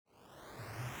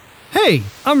Hey,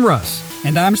 I'm Russ.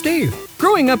 And I'm Steve.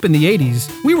 Growing up in the 80s,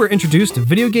 we were introduced to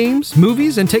video games,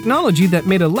 movies, and technology that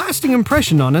made a lasting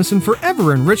impression on us and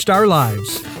forever enriched our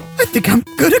lives. I think I'm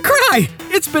gonna cry.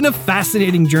 It's been a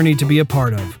fascinating journey to be a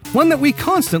part of, one that we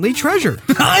constantly treasure.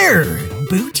 Higher,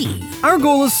 booty. Our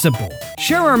goal is simple: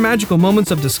 share our magical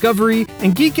moments of discovery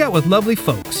and geek out with lovely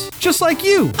folks, just like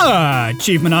you.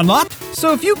 Achievement unlocked.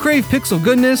 So if you crave pixel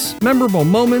goodness, memorable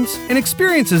moments, and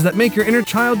experiences that make your inner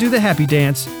child do the happy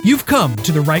dance, you've come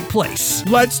to the right place.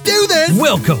 Let's do this.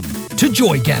 Welcome to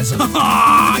Joygasm.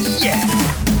 Ah, yeah.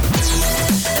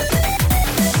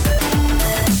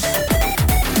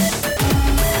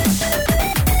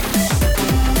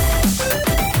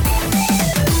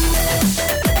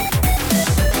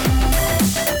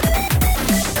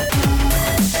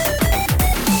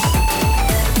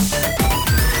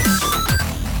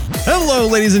 Hello,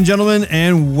 ladies and gentlemen,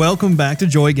 and welcome back to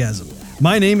Joygasm.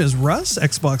 My name is Russ,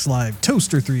 Xbox Live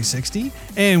Toaster 360,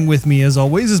 and with me, as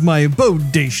always, is my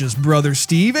bodacious brother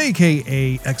Steve,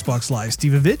 aka Xbox Live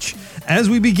Stevevich, as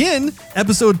we begin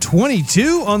episode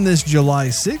 22 on this July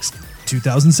 6th,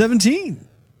 2017.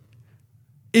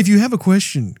 If you have a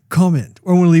question, comment,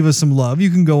 or want to leave us some love, you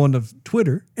can go onto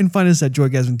Twitter and find us at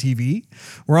JoygasmTV.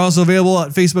 We're also available at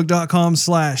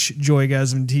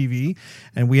Facebook.com/JoygasmTV.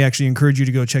 And we actually encourage you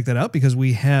to go check that out because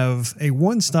we have a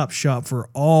one-stop shop for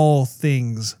all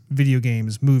things video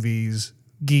games, movies,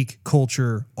 geek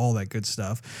culture, all that good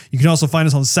stuff. You can also find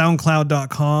us on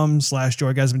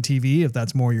SoundCloud.com/JoygasmTV if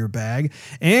that's more your bag.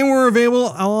 And we're available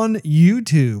on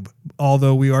YouTube,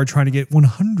 although we are trying to get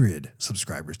 100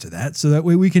 subscribers to that, so that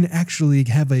way we can actually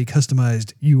have a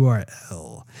customized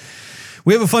URL.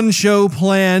 We have a fun show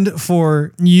planned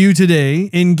for you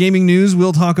today. In gaming news,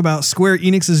 we'll talk about Square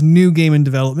Enix's new game in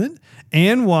development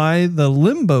and why the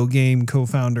Limbo game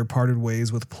co-founder parted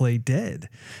ways with Play Dead.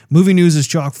 Movie news is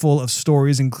chock full of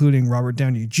stories including Robert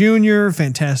Downey Jr.,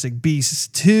 Fantastic Beasts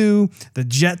 2, The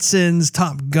Jetsons,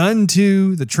 Top Gun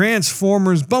 2, the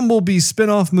Transformers Bumblebee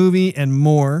spin-off movie, and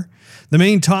more. The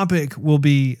main topic will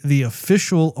be the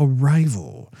official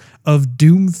arrival of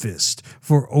Doomfist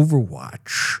for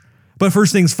Overwatch. But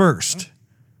first things first.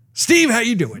 Steve, how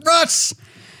you doing? Russ,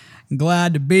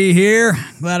 glad to be here.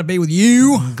 Glad to be with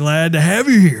you. Glad to have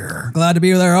you here. Glad to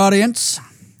be with our audience.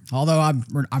 Although I'm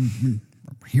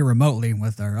here remotely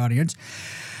with our audience.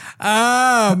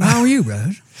 How are you,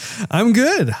 Russ? I'm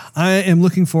good. I am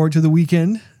looking forward to the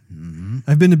weekend.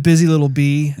 I've been a busy little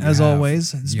bee, as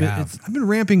always. I've been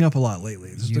ramping up a lot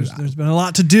lately. There's been a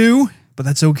lot to do, but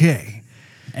that's okay.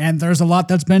 And there's a lot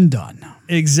that's been done.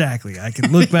 Exactly. I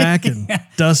can look back and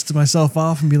dust myself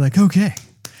off and be like, okay,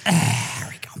 There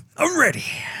we go. I'm ready.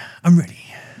 I'm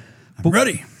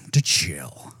ready to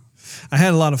chill. I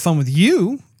had a lot of fun with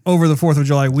you over the 4th of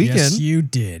July weekend. Yes, you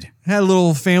did. Had a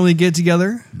little family get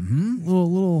together.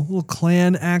 Little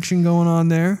clan action going on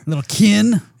there. Little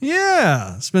kin.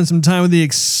 Yeah. Spent some time with the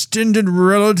extended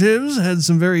relatives. Had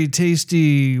some very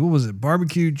tasty,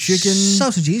 barbecued chicken.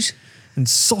 Sausages. And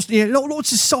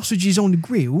lots of sausages on the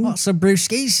grill. Lots of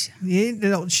brewskis. Yeah,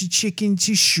 lots of chicken,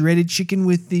 shredded chicken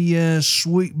with the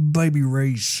sweet baby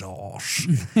Ray's sauce.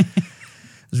 It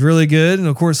was really good. And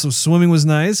of course, some swimming was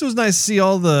nice. It was nice to see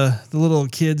all the little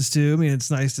kids too. I mean,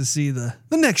 it's nice to see the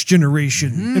next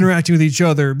generation interacting with each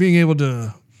other, being able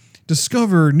to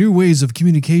discover new ways of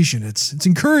communication. It's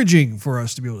encouraging for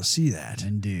us to be able to see that.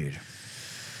 Indeed.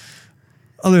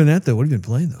 Other than that, though, what have you been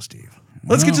playing, though, Steve?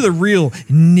 Let's get to the real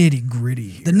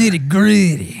nitty-gritty. The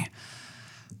nitty-gritty.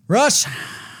 Russ,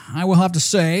 I will have to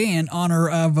say, in honor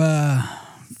of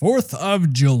 4th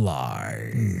of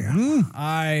July,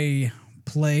 I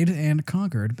played and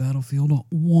conquered Battlefield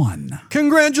 1.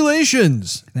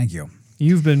 Congratulations. Thank you.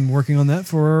 You've been working on that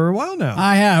for a while now.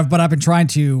 I have, but I've been trying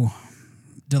to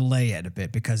delay it a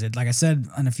bit because like I said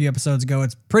in a few episodes ago,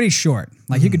 it's pretty short.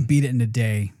 Like you could beat it in a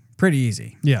day. Pretty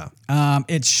easy. Yeah.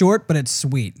 It's short, but it's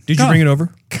sweet. Did you bring it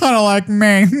over? Kind of like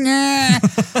me. No,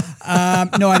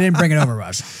 I didn't bring it over,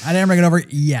 Russ. I didn't bring it over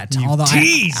yet. Although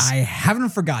I haven't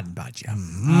forgotten about you.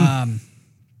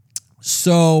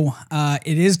 So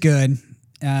it is good.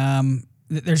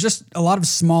 There's just a lot of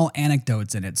small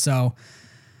anecdotes in it. So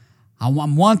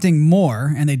I'm wanting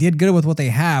more, and they did good with what they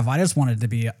have. I just wanted it to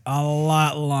be a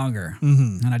lot longer.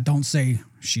 And I don't say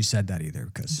she said that either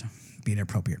because... be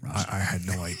inappropriate, Ross. I had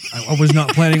no idea. I was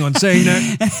not planning on saying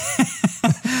that.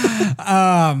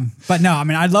 But no, I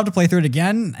mean, I'd love to play through it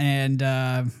again and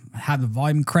have the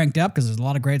volume cranked up because there's a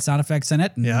lot of great sound effects in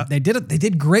it. And yeah. They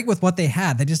did great with what they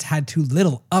had. They just had too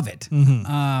little of it.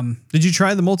 Did you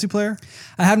try the multiplayer?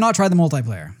 I have not tried the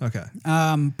multiplayer. Okay.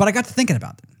 But I got to thinking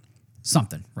about it.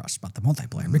 something, Russ, about the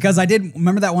multiplayer, because I did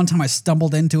remember that one time I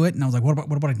stumbled into it and I was like, what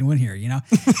am I doing here? You know,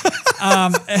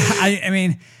 I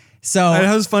mean. So I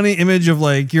have this funny image of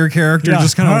like your character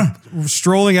just kind of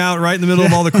strolling out right in the middle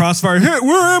of all the crossfire. Hey,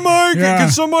 where am I? Can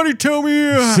somebody tell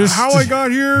me how I got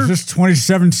here? Is this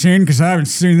 2017? Because I haven't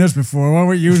seen this before. What are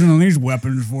we using these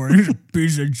weapons for? It's a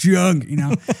piece of junk, you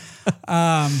know.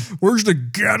 Where's the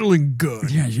Gatling gun?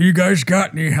 Yeah, you guys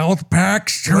got any health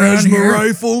packs? Plasma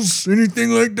rifles?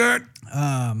 Anything like that?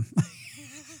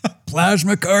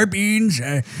 Plasma carbines,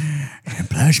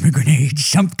 plasma grenades,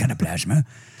 some kind of plasma.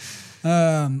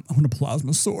 I want a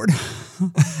plasma sword.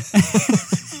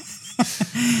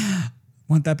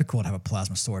 Wouldn't that be cool to have a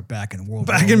plasma sword back in World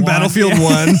War I? Battlefield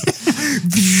 1.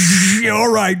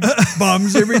 All right,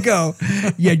 bums, here we go.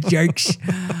 Yeah, jerks.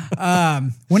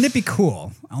 Wouldn't it be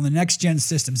cool on the next gen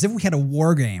systems if we had a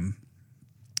war game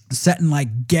set in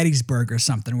like Gettysburg or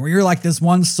something, where you're like this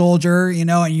one soldier, you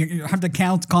know, and you have to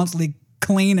constantly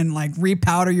clean and like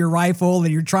repowder your rifle,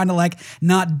 and you're trying to like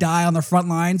not die on the front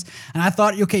lines. And I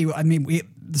thought, okay, I mean,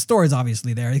 the story's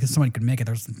obviously there because somebody could make it.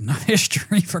 There's enough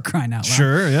history for crying out loud.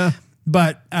 Sure, yeah.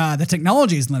 But the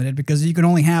technology is limited because you can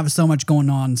only have so much going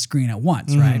on screen at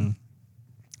once, right?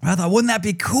 I thought, wouldn't that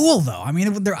be cool though? I mean,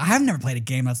 I've never played a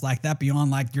game that's like that beyond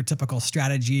like your typical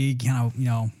strategy, you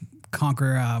know,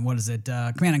 conquer,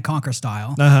 Command and Conquer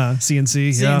style.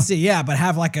 CNC, yeah. But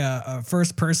have like a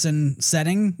first person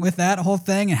setting with that whole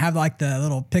thing and have like the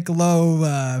little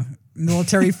piccolo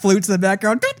military flutes in the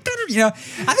background. You know,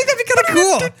 I think that'd be kind of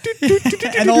cool.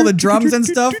 And all the drums and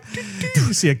stuff.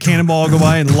 You see a cannonball go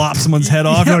by and lop someone's head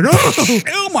off. You're like,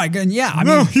 oh my god, yeah. I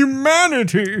mean,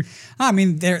 humanity. I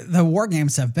mean, the war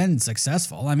games have been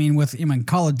successful. I mean, with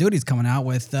Call of Duty's coming out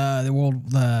with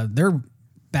their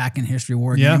back in history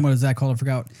war game. What is that called? I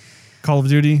forgot. Call of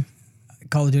Duty.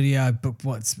 But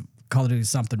what's Call of Duty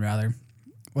something rather?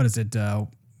 What is it? The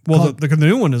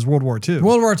new one is World War II.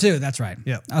 World War II. That's right.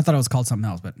 Yeah. I thought it was called something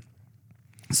else, but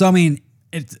so I mean,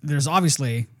 there's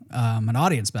obviously an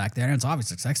audience back there, and it's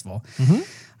obviously successful.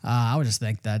 I would just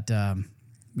think that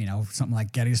something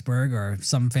like Gettysburg or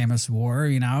some famous war,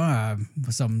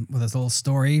 with a little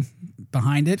story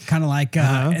behind it, kind of like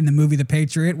in the movie The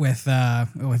Patriot with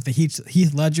the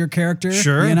Heath Ledger character.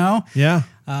 Sure. Being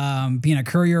a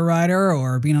courier rider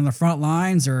or being on the front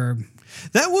lines or.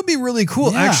 That would be really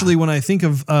cool. Yeah. Actually, when I think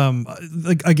of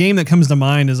like a game that comes to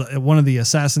mind is one of the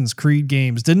Assassin's Creed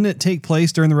games. Didn't it take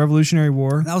place during the Revolutionary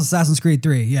War? That was Assassin's Creed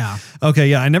 3. Yeah. Okay.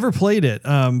 Yeah. I never played it.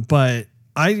 But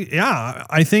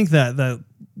I think that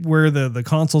where the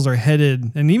consoles are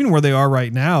headed and even where they are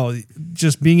right now,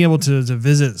 just being able to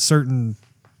visit certain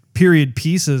period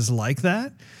pieces like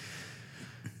that.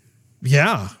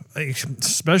 Yeah.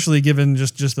 Especially given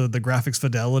just the graphics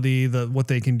fidelity, what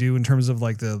they can do in terms of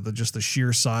like the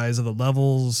sheer size of the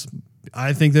levels.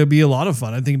 I think that'd be a lot of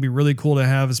fun. I think it'd be really cool to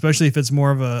have, especially if it's more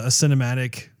of a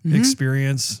cinematic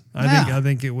experience. I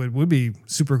think it would be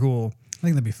super cool. I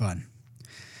think that'd be fun.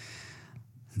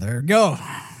 There you go.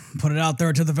 Put it out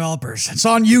there to developers. It's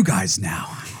on you guys now.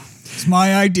 It's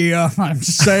my idea. I'm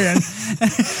just saying.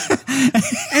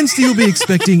 And Steve will be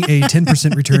expecting a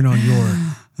 10% return on your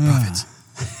profits.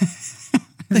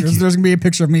 There's going to be a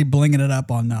picture of me blinging it up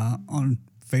on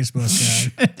Facebook.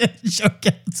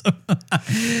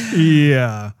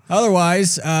 Yeah.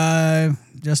 Otherwise,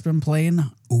 just been playing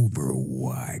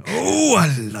Overwatch. Oh,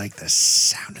 I like the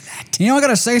sound of that. I got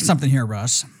to say something here,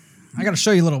 Russ. I got to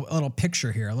show you a little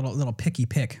picture here, a little picky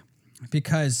pick,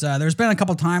 because there's been a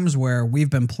couple times where we've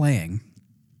been playing,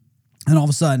 and all of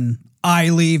a sudden I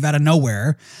leave out of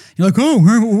nowhere. You're like, oh,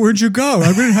 where'd you go?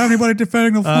 I didn't have anybody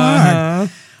defending the flag.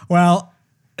 Well,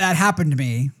 that happened to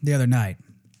me the other night,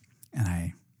 and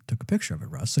I took a picture of it,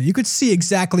 Russ, so you could see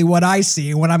exactly what I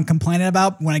see, what I'm complaining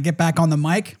about when I get back on the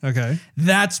mic. Okay,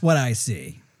 that's what I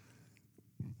see.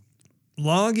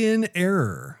 Login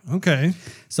error. Okay,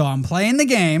 so I'm playing the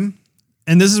game.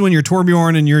 And this is when you're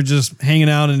Torbjorn and you're just hanging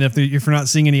out, and if you're not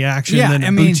seeing any action, then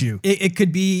it boots you. It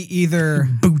could be either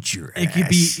boot your ass.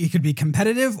 It could be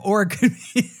competitive, or it could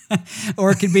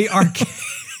be arcade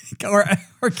or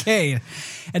arcade.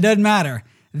 It doesn't matter.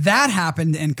 That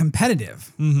happened in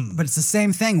competitive, but it's the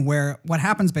same thing. Where what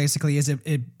happens basically is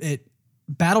it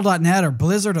Battle.net or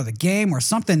Blizzard or the game or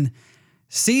something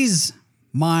sees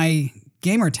my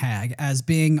gamer tag as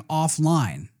being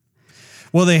offline.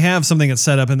 Well, they have something that's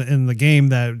set up in the game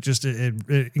that just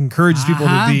it encourages people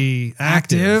to be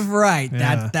active. Right.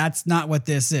 Yeah. That's not what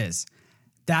this is.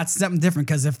 That's something different,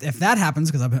 because if that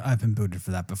happens, because I've been booted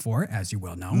for that before, as you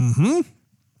well know.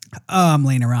 I'm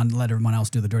laying around and let everyone else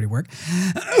do the dirty work.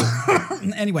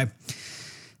 Anyway,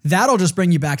 that'll just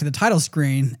bring you back to the title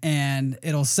screen, and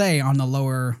it'll say on the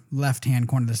lower left-hand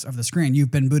corner of the screen,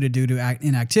 you've been booted due to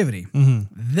inactivity.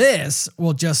 This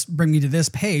will just bring me to this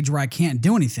page where I can't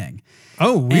do anything.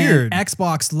 Oh, weird. And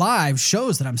Xbox Live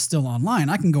shows that I'm still online.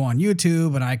 I can go on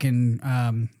YouTube and I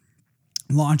can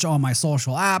launch all my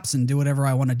social apps and do whatever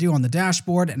I want to do on the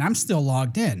dashboard, and I'm still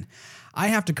logged in. I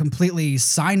have to completely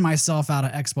sign myself out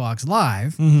of Xbox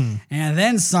Live and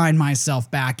then sign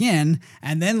myself back in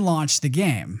and then launch the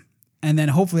game. And then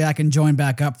hopefully I can join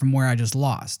back up from where I just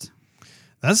lost.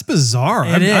 That's bizarre.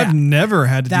 It is. I've never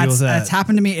had to deal with that. That's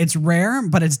happened to me. It's rare,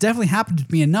 but it's definitely happened to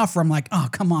me enough where I'm like, oh,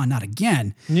 come on, not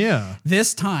again. Yeah.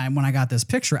 This time when I got this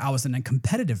picture, I was in a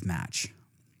competitive match.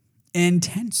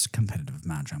 Intense competitive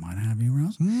match, I might have you,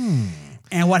 Rose.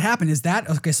 And what happened is that,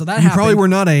 okay, so that You happened. probably were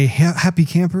not a happy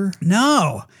camper.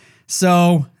 No.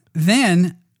 So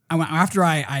then after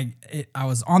I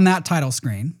was on that title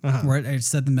screen where it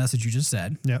said the message you just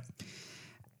said, Yep.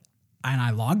 and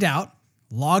I logged out,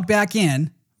 logged back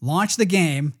in, launched the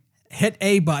game, hit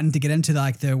A button to get into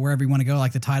the wherever you want to go,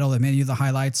 like the title, the menu, the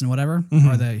highlights and whatever,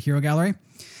 or the hero gallery.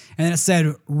 And then it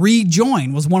said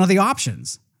rejoin was one of the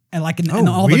options. And like in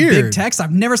all the big text,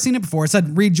 I've never seen it before. It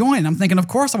said rejoin. I'm thinking, of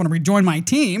course I want to rejoin my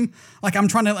team. Like I'm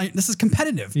trying to, this is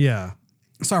competitive. Yeah.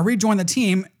 So I rejoined the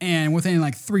team, and within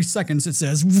like 3 seconds, it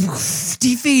says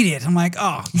defeated. I'm like,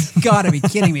 oh, you gotta be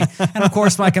kidding me. And of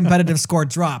course, my competitive score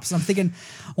drops. I'm thinking,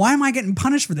 why am I getting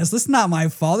punished for this? This is not my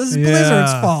fault. This is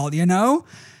Blizzard's fault, you know?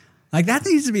 Like that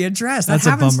needs to be addressed. That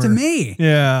happens to me.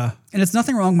 Yeah. And it's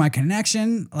nothing wrong with my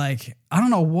connection. Like, I don't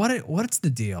know what's the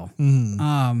deal.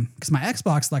 Because my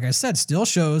Xbox, like I said, still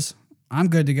shows I'm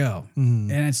good to go. And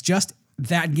it's just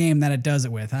that game that it does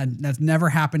it with. That's never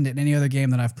happened in any other game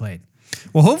that I've played.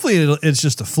 Well, hopefully it's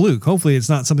just a fluke. Hopefully it's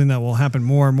not something that will happen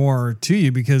more and more to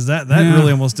you, because that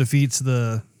really almost defeats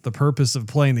the purpose of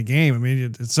playing the game. I mean,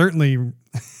 it certainly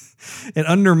it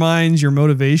undermines your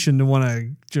motivation to want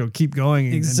to keep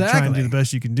going and try and do the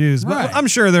best you can do. But I'm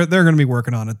sure they're going to be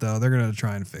working on it, though. They're going to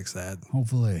try and fix that.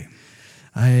 Hopefully.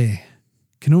 I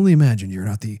can only imagine you're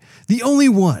not the only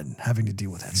one having to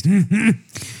deal with that stuff.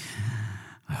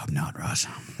 I hope not, Ross.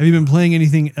 Have you been playing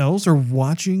anything else or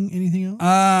watching anything else?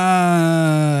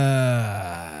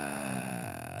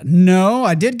 No,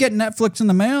 I did get Netflix in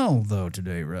the mail, though,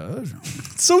 today, Ross.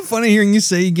 It's so funny hearing you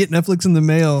say you get Netflix in the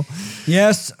mail.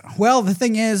 Yes. Well, the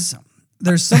thing is,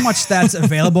 there's so much that's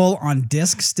available on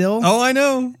disc still. Oh, I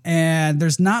know. And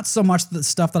there's not so much the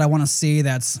stuff that I want to see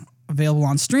that's available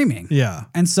on streaming. Yeah.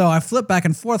 And so I flip back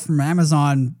and forth from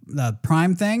Amazon, the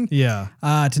Prime thing, to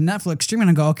Netflix streaming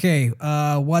and go, okay,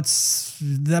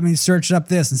 let me search up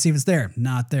this and see if it's there.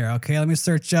 Not there. Okay, let me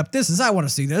search up this. I want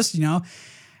to see this, And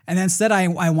then instead I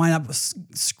wind up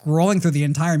scrolling through the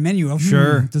entire menu of,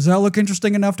 does that look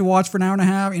interesting enough to watch for an hour and a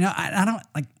half? I don't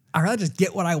like, I'd rather just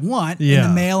get what I want in the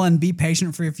mail and be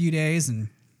patient for a few days.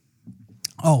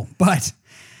 But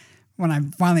when I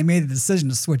finally made the decision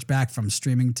to switch back from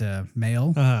streaming to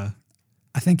mail, I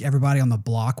think everybody on the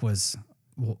block was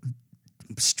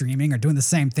streaming or doing the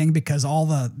same thing, because all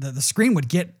the screen would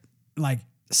get like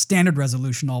standard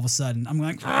resolution all of a sudden. I'm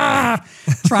like,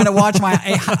 trying to watch my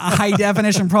high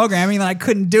definition programming, and I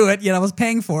couldn't do it, yet I was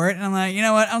paying for it. And I'm like, you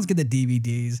know what? I'll just get the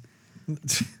DVDs.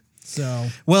 So,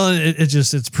 well,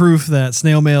 it's proof that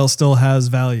snail mail still has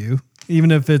value,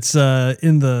 even if it's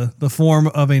in the form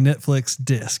of a Netflix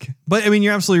disc. But I mean,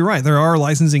 you're absolutely right. There are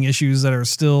licensing issues that are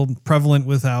still prevalent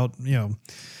without,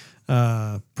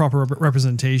 proper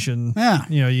representation. Yeah.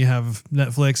 You have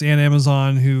Netflix and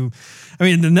Amazon the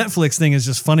Netflix thing is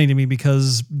just funny to me,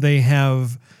 because they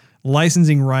have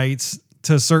licensing rights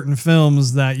to certain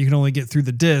films that you can only get through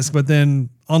the disc, but then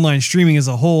online streaming is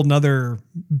a whole nother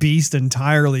beast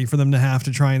entirely for them to have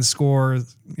to try and score,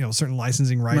 certain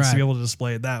licensing rights to be able to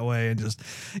display it that way. And just,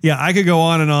 I could go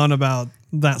on and on about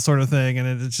that sort of thing.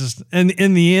 And it's just, and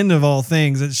in the end of all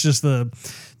things, it's just the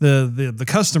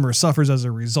customer suffers as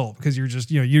a result, because you're just,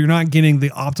 you're not getting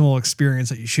the optimal experience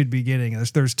that you should be getting.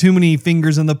 There's too many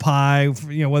fingers in the pie,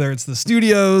 whether it's the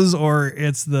studios or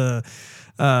it's the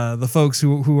folks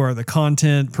who are the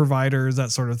content providers,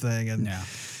 that sort of thing. And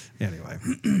anyway,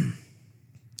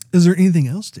 is there anything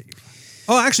else, Steve?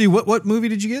 Oh, actually, what movie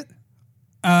did you get?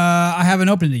 I haven't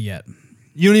opened it yet.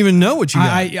 You don't even know what you got.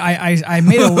 I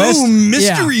made a list. Oh,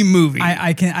 mystery movie.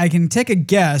 I can take a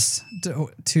guess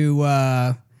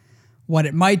to what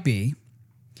it might be,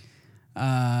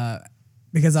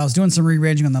 because I was doing some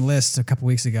rearranging on the list a couple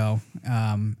weeks ago,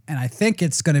 and I think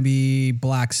it's going to be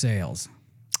Black Sails.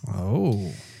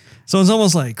 Oh. So it's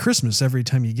almost like Christmas every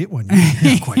time you get one.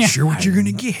 You're not quite sure what you're going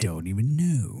to get. Don't even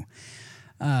know.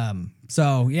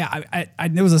 So yeah, I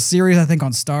there was a series I think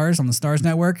on the Stars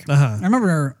Network. I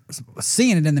remember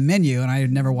seeing it in the menu, and I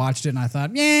had never watched it, and I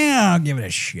thought, yeah, I'll give it a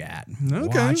shot.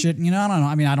 Okay. Watch it. You know, I don't know.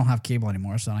 I mean, I don't have cable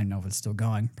anymore, so I don't know if it's still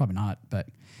going. Probably not, but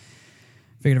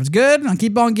figured if it's good, I'll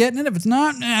keep on getting it. If it's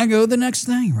not, I go to the next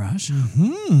thing, Rush.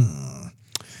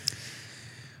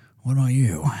 What about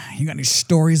you? You got any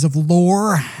stories of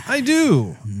lore? I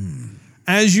do.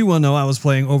 As you well know, I was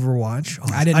playing Overwatch.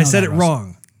 I said it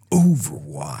wrong.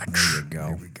 Overwatch.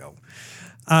 There we go.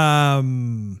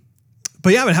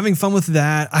 But yeah, I've been having fun with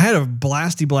that. I had a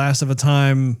blasty blast of a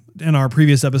time in our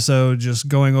previous episode, just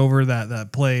going over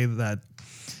that play that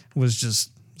was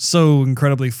just so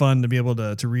incredibly fun to be able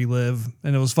to relive.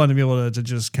 And it was fun to be able to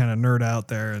just kind of nerd out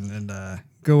there and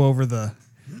go over the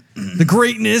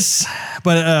greatness.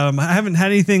 But I haven't had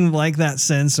anything like that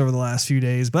since over the last few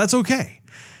days, but that's okay.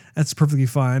 That's perfectly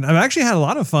fine. I've actually had a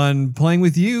lot of fun playing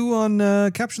with you on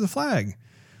Capture the Flag.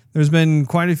 There's been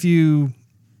quite a few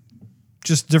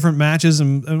just different matches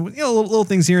and little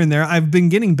things here and there. I've been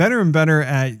getting better and better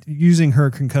at using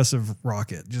her concussive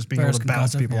rocket, just being able to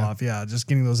bounce people off. Yeah, just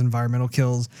getting those environmental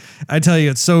kills. I tell you,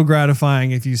 it's so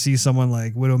gratifying if you see someone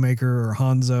like Widowmaker or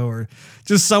Hanzo or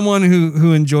just someone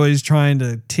who enjoys trying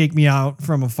to take me out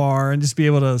from afar and just be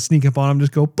able to sneak up on them,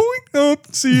 just go boink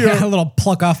up, see ya. A little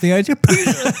pluck off the edge.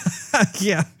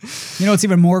 Yeah. You know what's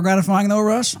even more gratifying though,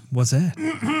 Russ? What's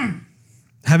that?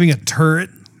 Having a turret.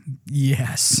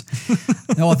 Yes.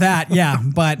 No, that, yeah.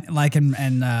 But like in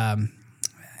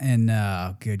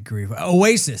good grief,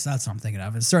 Oasis, that's what I'm thinking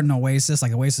of. It's certain Oasis,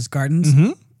 like Oasis Gardens,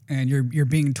 and you're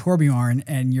being Torbjorn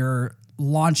and you're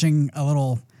launching a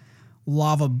little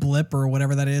lava blip or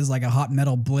whatever that is, like a hot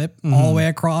metal blip all the way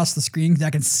across the screen. I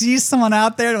can see someone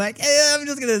out there like, hey, I'm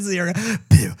just going to see her.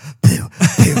 Pew, pew,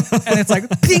 pew. And it's like,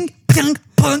 ping, ping,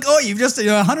 punk. Oh, you've just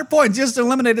 100 points. You just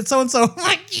eliminated so-and-so.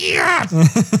 Like, yeah.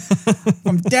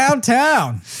 From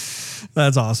downtown.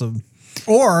 That's awesome.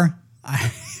 Or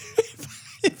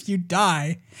if you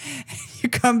die, you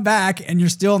come back and you're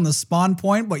still in the spawn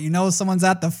point, but you know someone's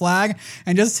at the flag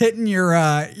and just hitting your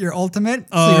ultimate.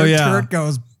 So your turret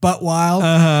goes butt wild.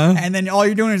 And then all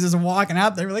you're doing is just walking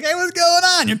out there. You're like, hey, what's going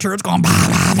on? Your turret's going bah,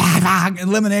 bah, bah, bah.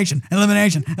 Elimination.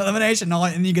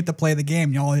 And you get to play the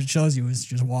game. All it shows you is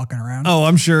just walking around. Oh,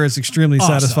 I'm sure it's extremely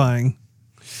satisfying.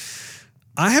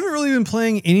 I haven't really been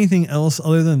playing anything else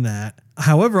other than that.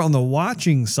 However, on the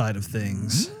watching side of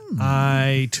things,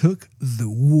 I took the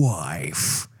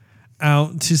wife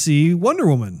out to see Wonder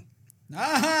Woman.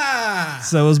 Aha!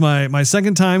 So that was my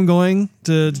second time going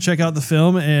to check out the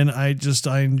film, and I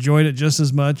enjoyed it just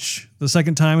as much the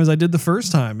second time as I did the first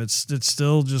time. It's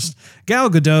still just Gal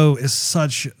Gadot is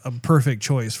such a perfect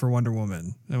choice for Wonder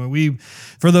Woman. I mean,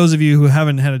 for those of you who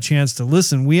haven't had a chance to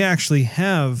listen, we actually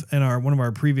have in one of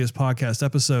our previous podcast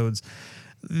episodes,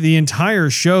 the entire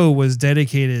show was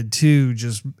dedicated to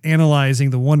just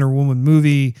analyzing the Wonder Woman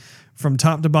movie from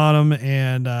top to bottom,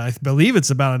 and I believe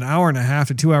it's about an hour and a half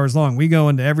to 2 hours long. We go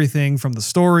into everything from the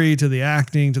story to the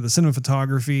acting to the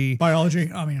cinematography,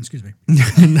 excuse me,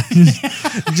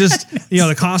 just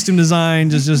the costume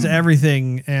design, just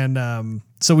everything. And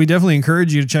so we definitely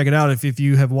encourage you to check it out if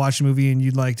you have watched the movie and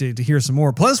you'd like to hear some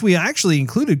more. Plus, we actually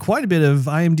included quite a bit of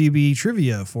IMDb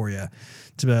trivia for you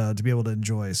to be able to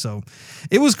enjoy. So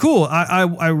it was cool.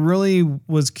 I really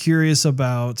was curious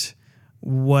about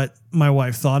what my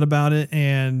wife thought about it,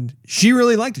 and she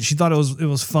really liked it. She thought it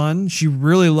was fun. She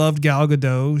really loved Gal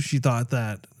Gadot. She thought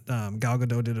that Gal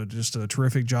Gadot did just a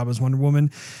terrific job as Wonder Woman.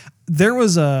 There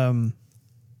was a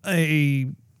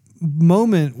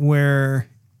moment where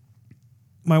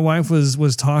my wife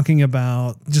was talking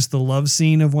about just the love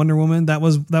scene of Wonder Woman. That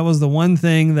was the one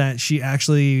thing that she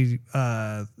actually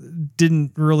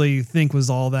didn't really think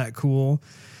was all that cool.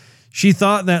 She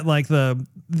thought that like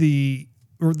the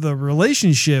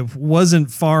relationship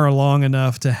wasn't far along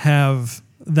enough to have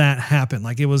that happen.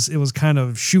 Like it was kind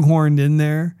of shoehorned in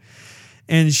there.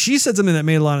 And she said something that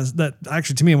made a lot of that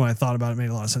actually to me when I thought about it made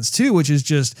a lot of sense too, which is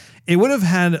just it would have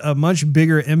had a much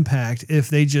bigger impact if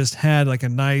they just had like a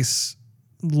nice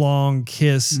long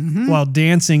kiss while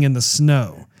dancing in the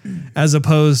snow, as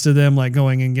opposed to them like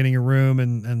going and getting a room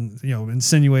and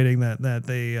insinuating that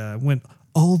they went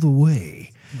all the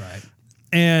way. Right.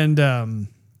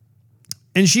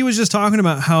 And she was just talking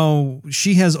about how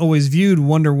she has always viewed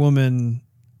Wonder Woman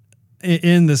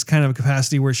in this kind of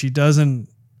capacity where she doesn't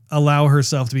allow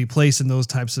herself to be placed in those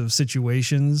types of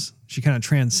situations. She kind of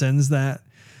transcends that.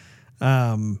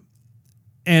 And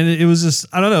it was just,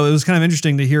 I don't know, it was kind of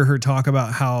interesting to hear her talk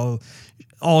about how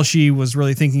all she was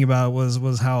really thinking about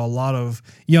was how a lot of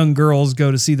young girls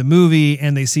go to see the movie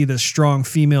and they see this strong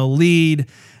female lead,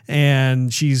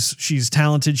 and she's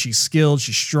talented, she's skilled,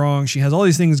 she's strong, she has all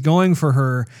these things going for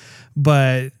her,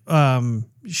 but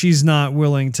she's not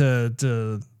willing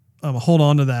to hold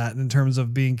on to that in terms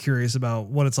of being curious about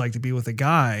what it's like to be with a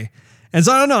guy. And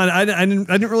so I don't know. I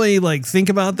didn't really like think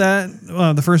about that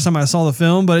the first time I saw the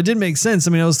film, but it did make sense.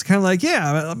 I mean, I was kind of like,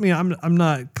 yeah. I mean, I'm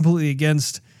not completely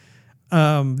against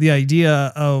the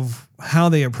idea of how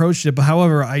they approached it, but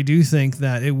however, I do think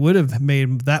that it would have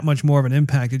made that much more of an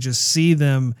impact to just see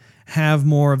them have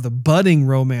more of the budding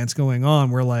romance going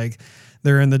on, where like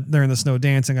they're in the snow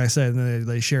dancing, I said, and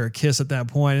they share a kiss at that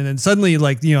point, and then suddenly,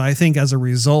 like, you know, I think as a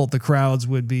result, the crowds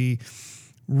would be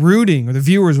rooting, or the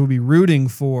viewers would be rooting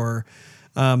for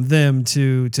them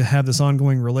to have this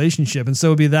ongoing relationship, and so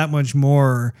it'd be that much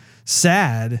more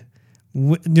sad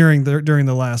during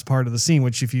the last part of the scene.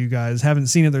 Which, if you guys haven't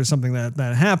seen it, there's something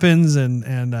that happens,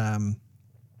 and I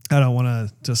don't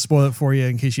want to spoil it for you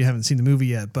in case you haven't seen the movie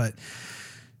yet, but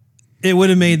it would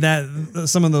have made that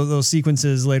some of those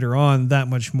sequences later on that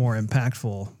much more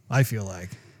impactful, I feel like.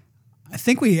 I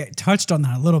think we touched on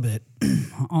that a little bit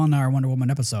on our Wonder Woman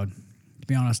episode. To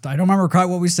be honest, I don't remember quite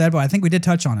what we said, but I think we did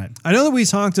touch on it. I know that we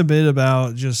talked a bit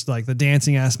about just like the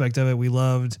dancing aspect of it. We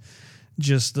loved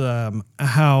just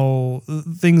how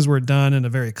things were done in a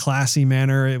very classy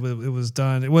manner. It was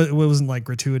done. It wasn't like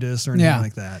gratuitous or anything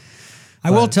like that. I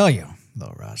will tell you,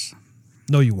 though, Russ.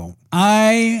 No, you won't.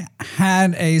 I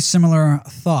had a similar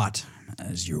thought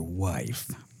as your wife.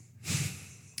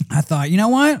 I thought, you know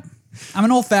what? I'm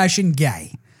an old-fashioned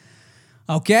gay.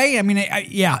 Okay? I mean,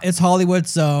 it's Hollywood,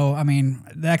 so, I mean,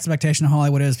 the expectation of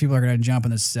Hollywood is people are going to jump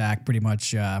in the sack pretty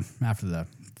much after the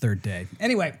third day.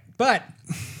 Anyway, but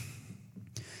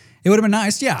it would have been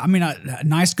nice. Yeah, I mean, a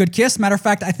nice, good kiss. Matter of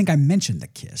fact, I think I mentioned the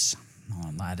kiss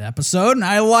on that episode, and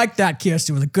I liked that kiss.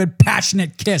 It was a good,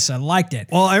 passionate kiss. I liked it.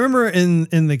 Well, I remember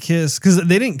in the kiss, because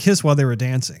they didn't kiss while they were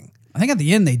dancing. I think at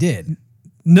the end they did.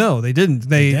 No, they didn't.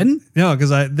 They didn't? No, because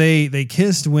they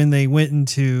kissed when they went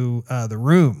into the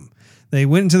room. They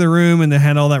went into the room and they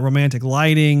had all that romantic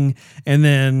lighting, and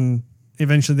then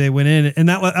eventually they went in. And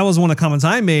that was one of the comments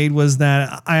I made, was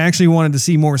that I actually wanted to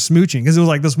see more smooching, because it was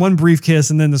like this one brief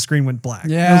kiss and then the screen went black.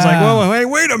 Yeah. I was like, whoa, hey,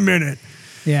 wait a minute.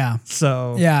 Yeah.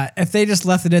 So yeah, if they just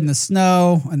left it in the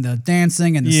snow and the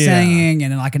dancing and the singing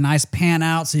and like a nice pan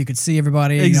out so you could see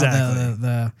everybody, exactly, you know,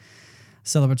 the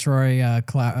celebratory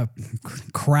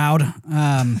crowd.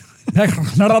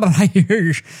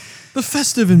 The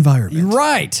festive environment.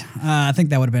 Right. I think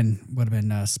that would have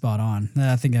been spot on.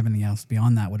 I think everything else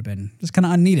beyond that would have been just kind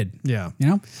of unneeded. Yeah. You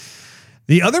know?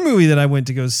 The other movie that I went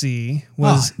to go see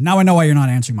was... now I know why you're not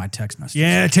answering my text messages.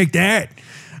 Yeah, take that.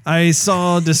 I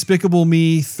saw Despicable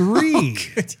Me 3.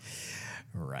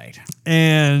 Right.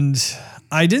 And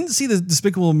I didn't see the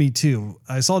Despicable Me 2.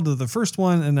 I saw the first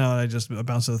one, and now I just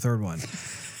bounced to the third one.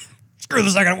 Screw the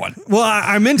second one. Well,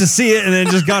 I meant to see it, and it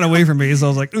just got away from me, so I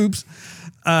was like, oops.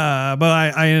 But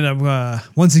I ended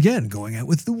up, once again, going out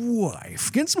with the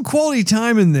wife. Getting some quality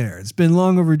time in there. It's been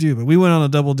long overdue, but we went on a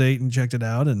double date and checked it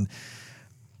out, and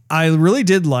I really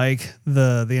did like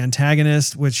the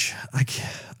antagonist, which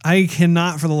I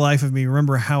cannot for the life of me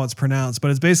remember how it's pronounced,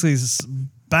 but it's basically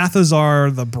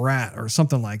Balthazar the Brat or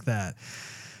something like that.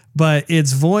 But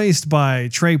it's voiced by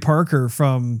Trey Parker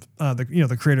from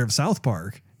the creator of South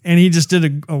Park, and he just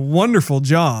did a wonderful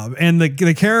job. And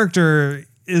the character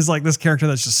is like this character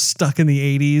that's just stuck in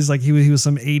the 80s. Like he was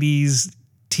some 80s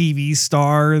TV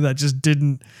star that just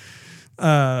didn't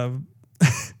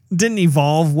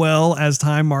evolve well as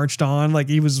time marched on. Like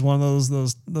he was one of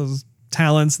those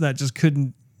talents that just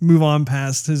couldn't move on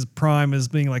past his prime as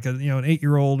being like an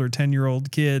 8-year-old or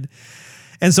 10-year-old kid.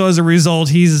 And so as a result,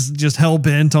 he's just hell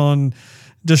bent on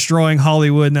destroying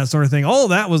Hollywood and that sort of thing. All of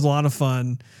that was a lot of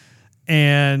fun.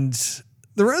 And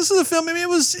the rest of the film, I mean, it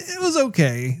was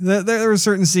okay. There were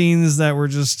certain scenes that were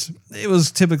it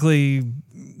was typically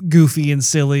goofy and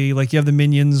silly. Like you have the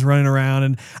Minions running around,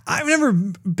 and I've never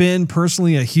been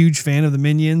personally a huge fan of the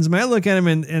Minions. I mean, I look at them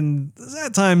and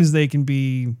at times they can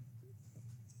be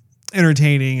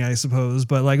entertaining, I suppose,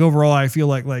 but like overall, I feel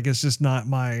like it's just not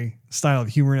my style of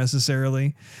humor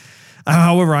necessarily.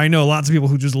 However, I know lots of people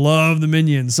who just love the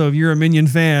Minions. So if you're a Minion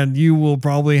fan, you will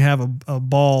probably have a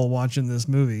ball watching this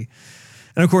movie.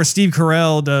 And of course, Steve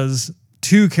Carell does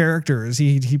two characters.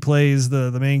 He plays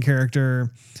the main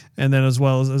character, and then as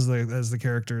well as the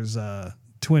character's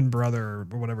twin brother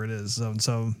or whatever it is.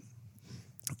 So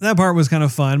that part was kind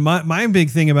of fun. My big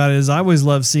thing about it is I always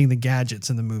love seeing the gadgets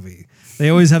in the movie. They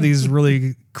always have these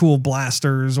really cool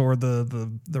blasters or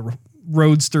the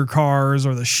roadster cars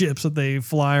or the ships that they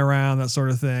fly around, that sort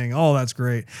of thing. Oh, that's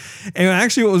great. And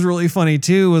actually what was really funny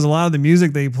too was a lot of the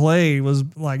music they played was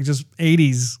like just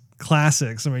 80s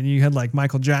classics. I mean, you had like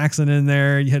Michael Jackson in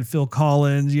there, you had Phil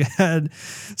Collins, you had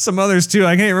some others too.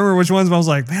 I can't remember which ones, but I was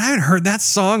like, man, I haven't heard that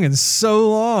song in so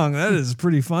long. That is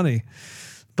pretty funny.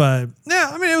 But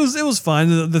yeah, I mean, it was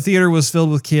fun. The theater was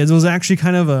filled with kids. It was actually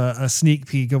kind of a sneak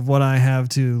peek of what I have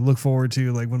to look forward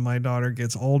to, like when my daughter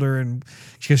gets older, and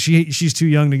because she's too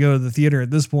young to go to the theater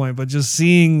at this point. But just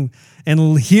seeing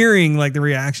and hearing like the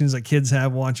reactions that kids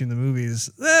have watching the movies,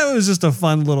 that was just a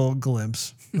fun little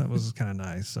glimpse. That was kind of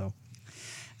nice. So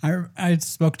I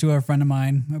spoke to a friend of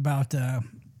mine about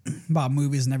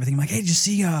movies and everything. I'm like, hey, did you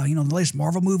see the latest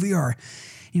Marvel movie, or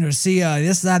to see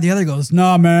this, that, the other? Goes,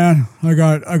 nah, man, I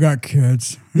got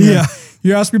kids. Yeah.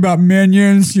 You asked me about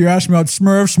Minions, you asked me about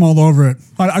Smurfs, I'm all over it.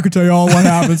 I could tell you all what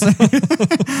happens.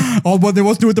 All what they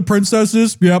want to do with the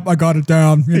princesses, yep, I got it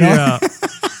down. Yeah.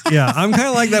 Yeah, I'm kind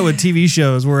of like that with TV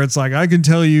shows where it's like I can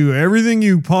tell you everything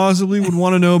you possibly would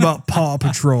want to know about Paw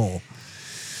Patrol.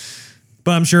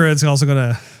 But I'm sure it's also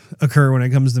going to occur when it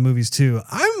comes to movies too.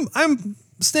 I'm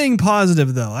staying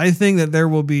positive though. I think that there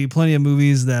will be plenty of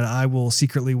movies that I will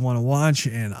secretly want to watch,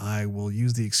 and I will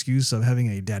use the excuse of having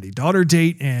a daddy-daughter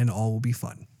date, and all will be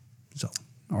fun. So,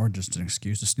 or just an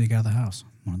excuse to sneak out of the house.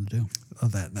 One of the two. Oh,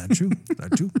 that true.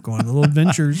 That true. Go on little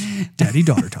adventures.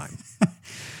 Daddy-daughter time.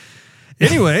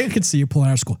 Anyway, I could see you pulling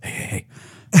out of school. Hey.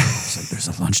 It's like there's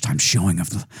a lunchtime showing of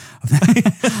the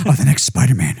next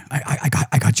Spider-Man. I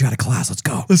got you out of class. Let's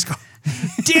go.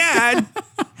 Dad.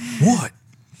 What?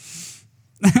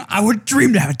 I would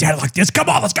dream to have a dad like this. Come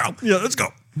on, let's go. Yeah, let's go.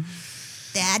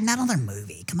 Dad, not another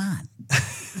movie. Come on.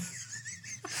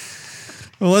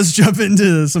 Well, let's jump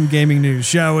into some gaming news,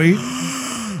 shall we?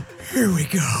 Here we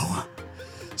go.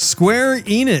 Square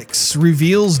Enix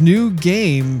reveals new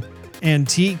game,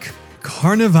 Antique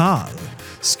Carnival.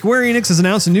 Square Enix has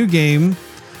announced a new game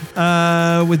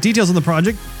with details on the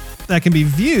project that can be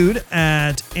viewed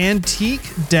at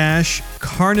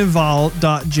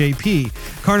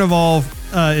antique-carnival.jp. Carnival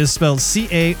is spelled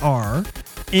Carnevale.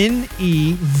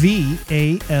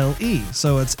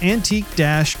 So it's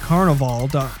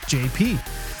antique-carnival.jp.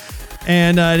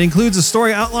 And it includes a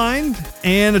story outline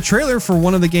and a trailer for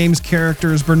one of the game's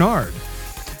characters, Bernard.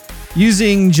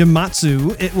 Using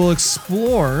Gematsu, it will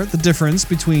explore the difference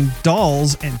between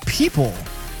dolls and people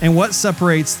and what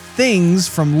separates things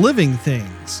from living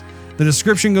things. The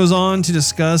description goes on to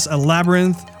discuss a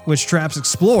labyrinth which traps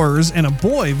explorers and a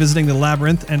boy visiting the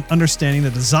labyrinth and understanding the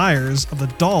desires of the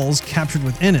dolls captured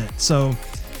within it. So,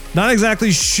 not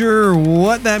exactly sure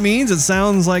what that means. It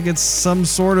sounds like it's some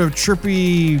sort of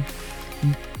trippy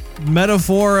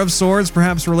metaphor of sorts,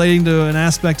 perhaps relating to an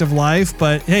aspect of life,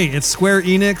 but hey, it's Square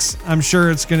Enix. I'm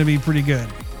sure it's going to be pretty good.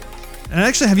 And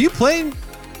actually, have you played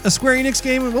a Square Enix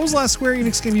game? What was the last Square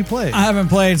Enix game you played? I haven't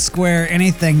played Square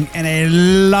anything in a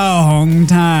long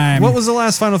time. What was the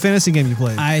last Final Fantasy game you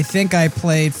played? I think I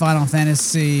played Final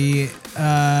Fantasy 13.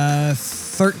 I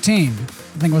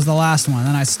think it was the last one.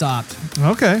 Then I stopped.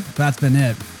 Okay. That's been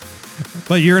it.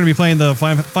 But you're going to be playing the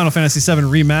Final Fantasy VII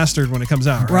Remastered when it comes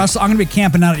out, right? Russ, I'm going to be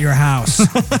camping out at your house.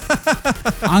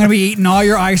 I'm going to be eating all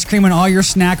your ice cream and all your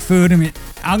snack food. I'm going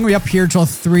to be up here till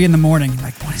 3 a.m.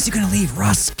 Like, when is he going to leave?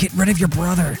 Russ, get rid of your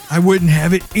brother. I wouldn't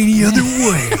have it any other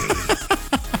way.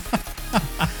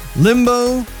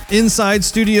 Limbo Inside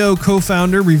Studio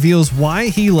co-founder reveals why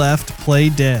he left Play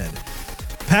Dead.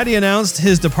 Patty announced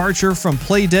his departure from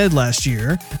Play Dead last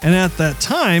year, and at that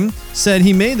time said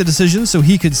he made the decision so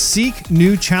he could seek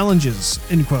new challenges,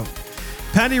 end quote.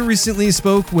 Patty recently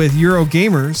spoke with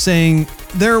Eurogamer, saying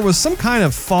there was some kind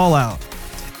of fallout.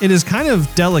 It is kind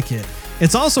of delicate.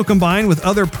 It's also combined with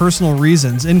other personal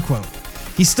reasons, end quote.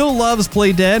 He still loves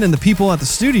Play Dead and the people at the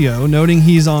studio, noting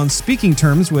he's on speaking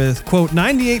terms with, quote,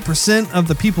 98% of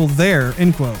the people there,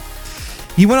 end quote.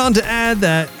 He went on to add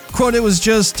that, quote, it was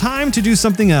just time to do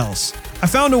something else. I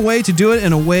found a way to do it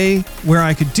in a way where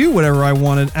I could do whatever I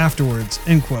wanted afterwards,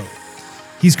 end quote.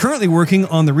 He's currently working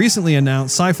on the recently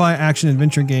announced sci-fi action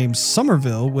adventure game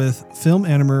Somerville with film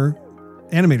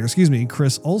animator,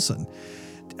 Chris Olsen.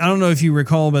 I don't know if you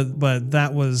recall, but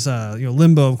that was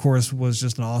Limbo, of course, was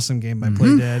just an awesome game by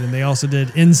Play Dead, and they also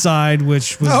did Inside,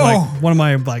 which was like one of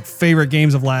my favorite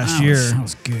games of last year. That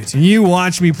was good. And you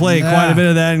watched me play quite a bit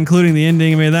of that, including the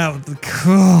ending. I mean,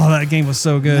 that game was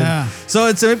so good. Yeah. So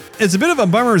it's a bit of a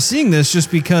bummer seeing this, just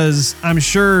because I'm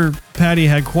sure Patty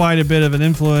had quite a bit of an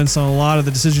influence on a lot of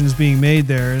the decisions being made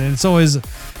there, and it's always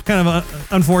kind of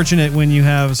unfortunate when you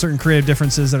have certain creative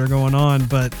differences that are going on,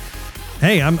 but.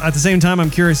 Hey, at the same time,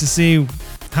 I'm curious to see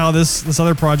how this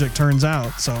other project turns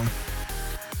out. So,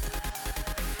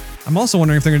 I'm also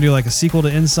wondering if they're going to do like a sequel to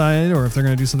Inside or if they're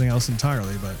going to do something else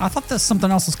entirely. But I thought that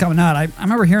something else was coming out. I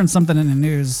remember hearing something in the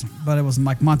news, but it was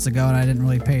like months ago, and I didn't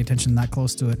really pay attention that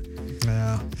close to it.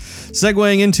 yeah.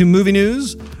 Segueing into movie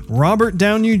news, Robert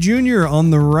Downey Jr. on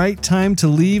the right time to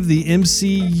leave the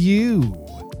MCU.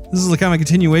 This is kind of a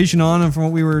continuation on from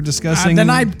what we were discussing. Then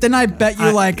I bet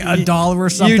you like $1 or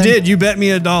something. You did. You bet me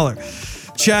 $1.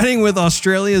 Chatting with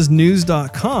Australia's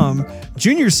News.com,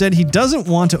 Jr. said he doesn't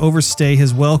want to overstay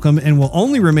his welcome and will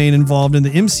only remain involved in the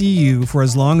MCU for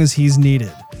as long as he's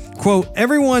needed. Quote,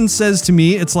 everyone says to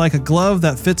me it's like a glove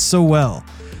that fits so well.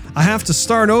 I have to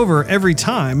start over every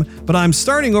time, but I'm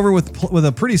starting over with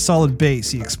a pretty solid base,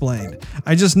 he explained.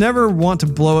 I just never want to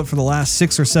blow it for the last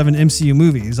 6 or 7 MCU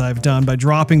movies I've done by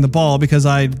dropping the ball because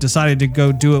I decided to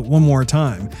go do it one more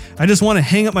time. I just want to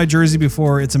hang up my jersey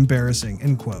before it's embarrassing,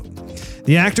 end quote.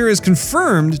 The actor is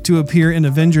confirmed to appear in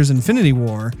Avengers Infinity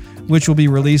War, which will be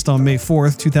released on May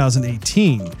 4th,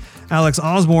 2018. Alex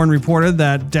Osborne reported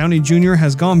that Downey Jr.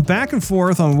 has gone back and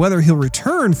forth on whether he'll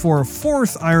return for a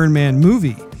 4th Iron Man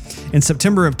movie. In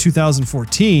September of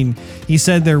 2014, he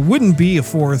said there wouldn't be a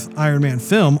 4th Iron Man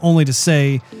film, only to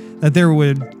say that there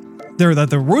would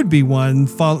be one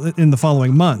in the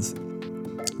following month.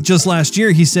 Just last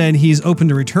year, he said he's open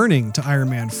to returning to Iron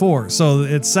Man 4. So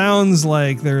it sounds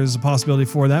like there's a possibility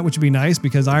for that, which would be nice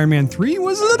because Iron Man 3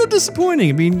 was a little disappointing.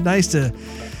 It'd be nice to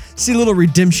see a little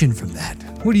redemption from that.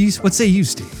 What say you,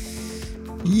 Steve?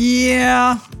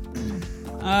 Yeah.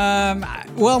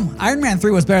 Well, Iron Man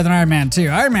 3 was better than Iron Man 2.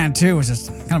 Iron Man 2 was just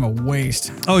kind of a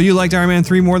waste. Oh, you liked Iron Man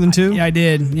 3 more than 2? Yeah, I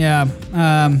did. Yeah.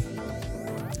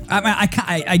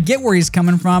 I get where he's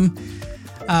coming from.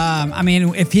 I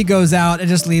mean, if he goes out, it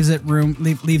just leaves room.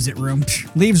 It leaves It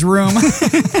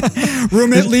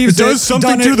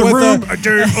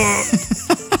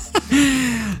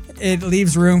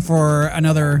leaves room for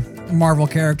another Marvel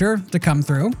character to come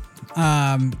through,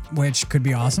 which could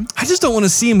be awesome. I just don't want to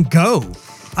see him go.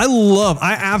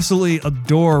 I absolutely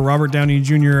adore Robert Downey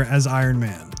Jr. as Iron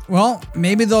Man. Well,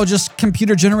 maybe they'll just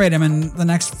computer generate him in the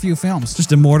next few films.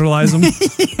 Just immortalize him.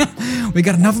 We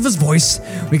got enough of his voice.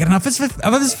 We got enough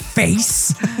of his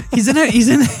face. He's in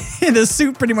the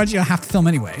suit pretty much. You'll have to film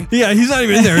anyway. Yeah, he's not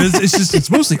even in there. It's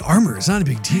mostly armor. It's not a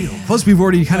big deal. Plus, we've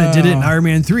already kind of did it in Iron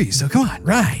Man 3. So come on.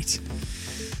 Right.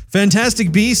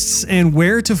 Fantastic Beasts and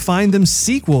Where to Find Them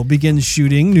sequel begins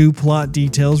shooting. New plot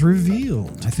details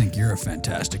revealed. I think you're a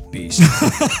fantastic beast.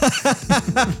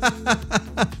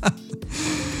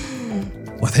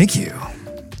 Well, thank you.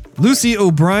 Lucy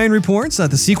O'Brien reports that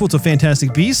the sequel to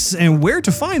Fantastic Beasts and Where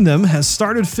to Find Them has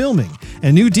started filming,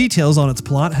 and new details on its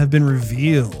plot have been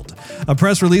revealed. A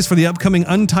press release for the upcoming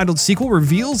untitled sequel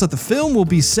reveals that the film will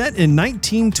be set in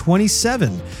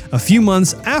 1927, a few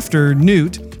months after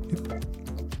Newt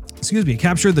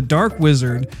captured the Dark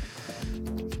Wizard,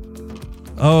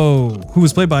 who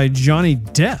was played by Johnny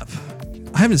Depp.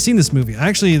 I haven't seen this movie.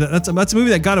 Actually, that's a movie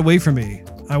that got away from me.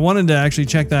 I wanted to actually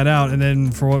check that out, and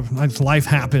then life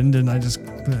happened, and I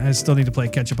still need to play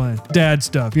catch up on dad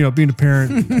stuff. You know, being a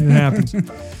parent, it happens. In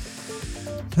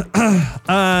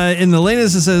the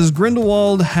latest, it says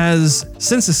Grindelwald has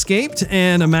since escaped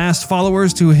and amassed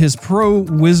followers to his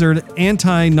pro-wizard,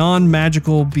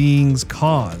 anti-non-magical beings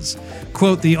cause.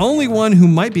 Quote, the only one who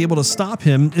might be able to stop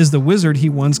him is the wizard he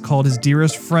once called his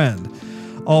dearest friend,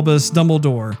 Albus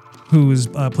Dumbledore, who is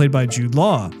played by Jude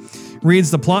Law.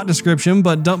 Reads the plot description,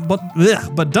 but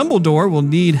Dumbledore will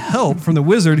need help from the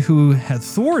wizard who had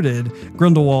thwarted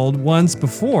Grindelwald once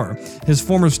before, his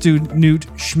former student Newt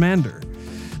Scamander.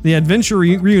 The adventure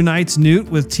reunites Newt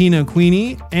with Tina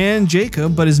Queenie and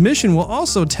Jacob, but his mission will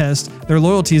also test their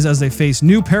loyalties as they face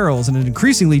new perils in an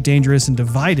increasingly dangerous and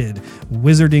divided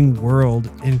wizarding world,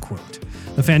 end quote.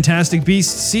 The Fantastic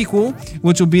Beasts sequel,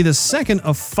 which will be the second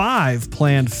of 5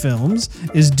 planned films,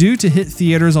 is due to hit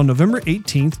theaters on November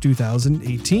 18th,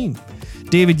 2018.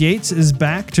 David Yates is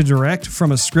back to direct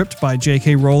from a script by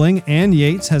J.K. Rowling, and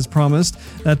Yates has promised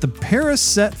that the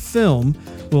Paris-set film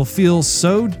will feel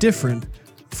so different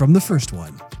from the first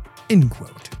one, end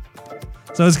quote.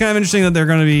 So it's kind of interesting that they're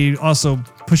going to be also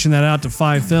pushing that out to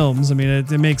 5 films. I mean, it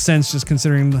makes sense just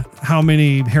considering how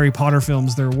many Harry Potter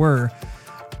films there were.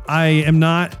 I am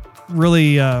not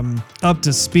really up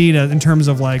to speed in terms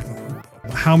of like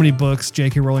how many books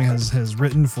J.K. Rowling has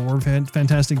written for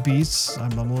Fantastic Beasts.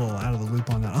 I'm a little out of the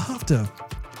loop on that. I'll have to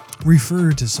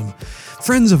refer to some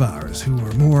friends of ours who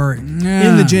are more in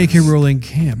the J.K. Rowling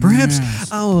camp. Perhaps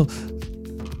I'll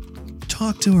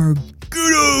talk to our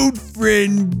good old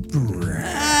friend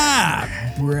Brad.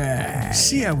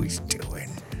 See how he's doing.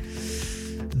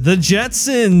 The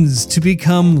Jetsons to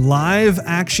become live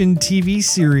action TV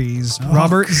series.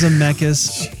 Robert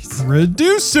Zemeckis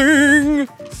producing.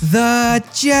 The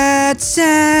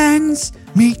Jetsons.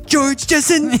 Meet George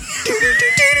Jetson.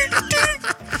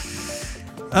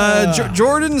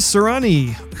 Jordan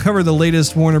Serrani covered the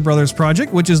latest Warner Brothers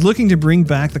project, which is looking to bring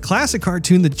back the classic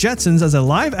cartoon The Jetsons as a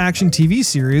live-action TV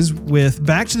series with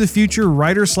Back to the Future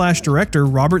writer/director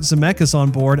Robert Zemeckis on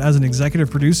board as an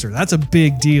executive producer. That's a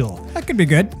big deal. That could be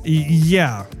good.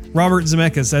 Yeah. Robert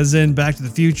Zemeckis, as in Back to the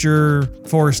Future,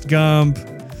 Forrest Gump,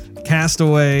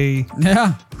 Castaway,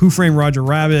 Yeah. Who Framed Roger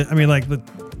Rabbit. I mean, like,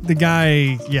 the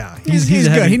guy, yeah. He's a good.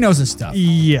 heavy- He knows his stuff.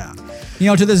 Yeah. You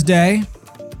know, to this day,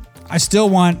 I still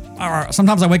want, or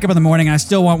sometimes I wake up in the morning and I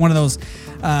still want one of those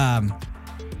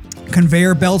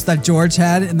conveyor belts that George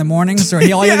had in the mornings. So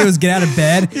all you had to do was get out of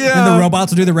bed and the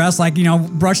robots will do the rest, like, you know,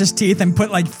 brush his teeth and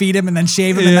feed him and then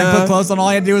shave him and then put clothes on.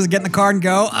 All you had to do was get in the car and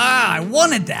go, I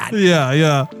wanted that.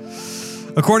 Yeah.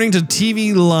 According to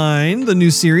TV Line, the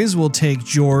new series will take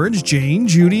George, Jane,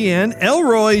 Judy, and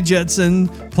Elroy Jetson,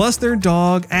 plus their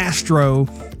dog Astro,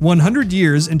 100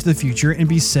 years into the future and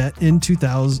be set in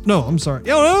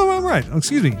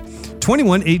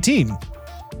 2118.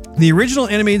 The original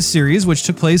animated series, which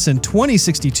took place in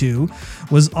 2062,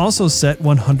 was also set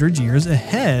 100 years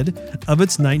ahead of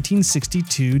its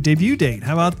 1962 debut date.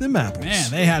 How about them apples? Man,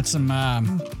 they had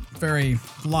some very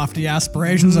lofty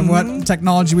aspirations of what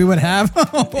technology we would have.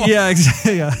 Yeah,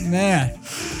 exactly. Yeah. Man.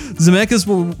 Zemeckis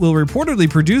will reportedly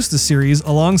produce the series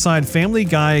alongside Family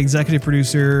Guy executive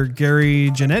producer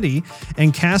Gary Janetti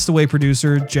and Castaway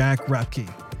producer Jack Rapke.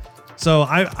 So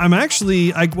I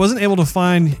wasn't able to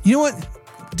find, you know what?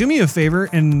 Do me a favor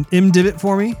and IMDb it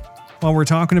for me while we're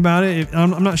talking about it.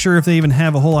 I'm not sure if they even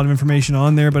have a whole lot of information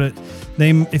on there, but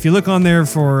if you look on there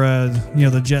for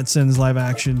the Jetsons live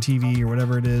action TV or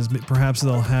whatever it is, perhaps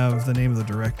they'll have the name of the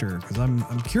director, because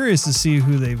I'm curious to see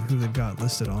who they've got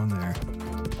listed on there.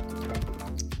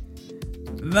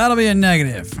 That'll be a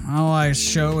negative. All I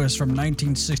show is from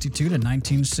 1962 to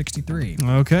 1963.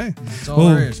 Okay. That's all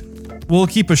there is. We'll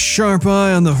keep a sharp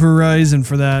eye on the horizon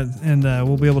for that, and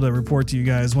we'll be able to report to you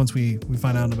guys once we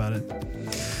find out about it.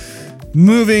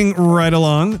 Moving right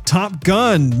along, Top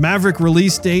Gun Maverick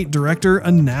release date director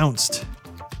announced.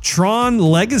 Tron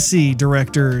Legacy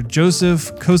director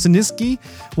Joseph Kosinski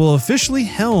will officially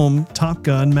helm Top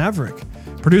Gun Maverick.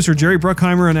 Producer Jerry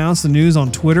Bruckheimer announced the news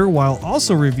on Twitter while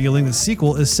also revealing the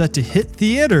sequel is set to hit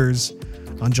theaters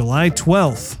on July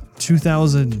 12th,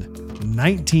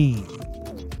 2019.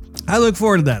 I look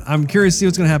forward to that. I'm curious to see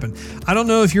what's going to happen. I don't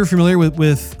know if you're familiar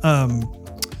with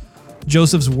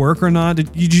Joseph's work or not.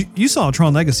 You saw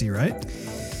Tron Legacy, right?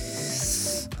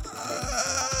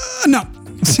 No.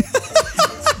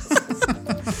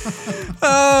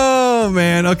 Oh,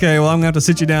 man. Okay, well, I'm going to have to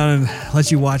sit you down and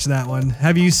let you watch that one.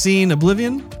 Have you seen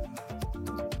Oblivion?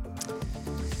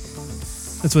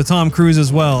 It's with Tom Cruise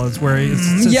as well. It's where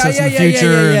it's in the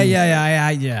future.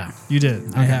 Yeah. You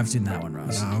did. I have seen that one,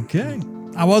 Ross. Okay.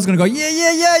 I was gonna go,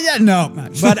 yeah. No,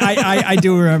 but I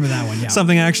do remember that one. Yeah,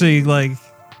 Something actually like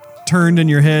turned in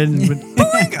your head and went,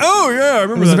 boing! Oh yeah, I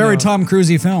remember. it was that a very now. Tom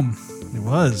Cruise-y film. It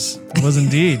was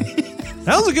indeed.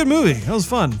 That was a good movie. That was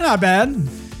fun. Not bad.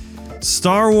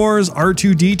 Star Wars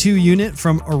R2-D2 unit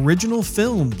from original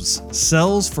films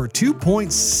sells for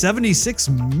 $2.76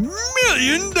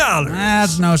 million.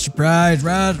 That's no surprise,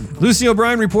 right? Lucy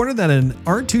O'Brien reported that an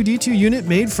R2-D2 unit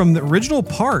made from the original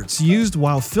parts used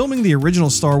while filming the original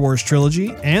Star Wars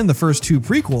trilogy and the first two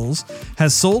prequels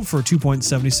has sold for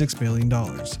 $2.76 million.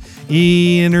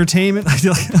 E Entertainment, I was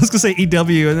going to say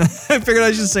EW, and I figured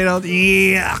I should say it out.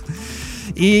 Yeah.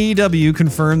 EW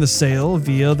confirmed the sale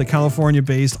via the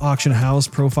California-based auction house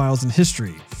Profiles in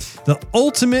History. The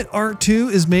Ultimate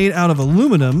R2 is made out of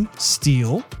aluminum,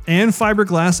 steel, and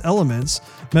fiberglass elements,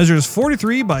 measures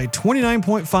 43 by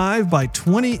 29.5 by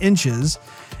 20 inches,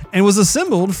 and was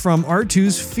assembled from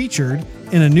R2s featured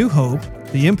in A New Hope,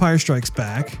 The Empire Strikes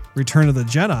Back, Return of the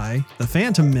Jedi, The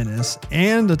Phantom Menace,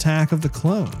 and Attack of the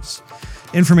Clones.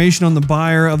 Information on the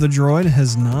buyer of the droid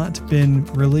has not been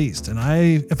released. And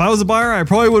if I was a buyer, I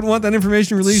probably wouldn't want that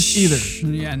information released either.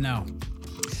 Yeah, no.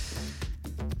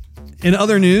 In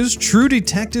other news, True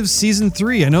Detective Season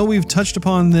 3. I know we've touched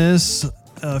upon this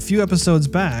a few episodes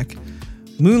back.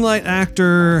 Moonlight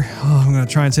actor, I'm going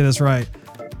to try and say this right.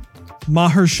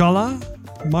 Mahershala?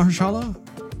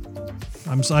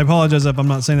 I apologize if I'm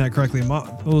not saying that correctly.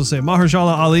 We'll say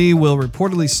Mahershala Ali will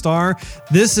reportedly star.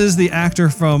 This is the actor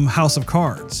from House of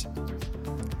Cards.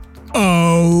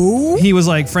 Oh. He was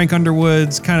like Frank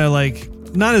Underwood's kind of like,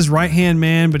 not his right-hand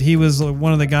man, but he was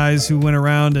one of the guys who went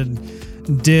around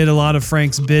and did a lot of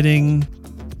Frank's bidding.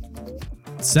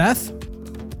 Seth?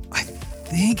 I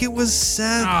think it was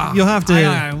Seth. Oh, You'll have to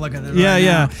I look at it. Yeah, right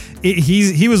yeah. now.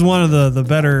 He was one of the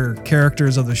better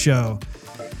characters of the show.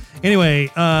 Anyway,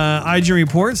 IGN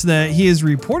reports that he is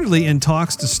reportedly in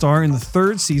talks to star in the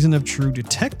 3rd season of True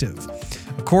Detective.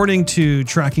 According to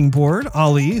Tracking Board,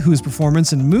 Ali, whose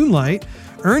performance in Moonlight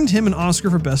earned him an Oscar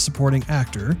for Best Supporting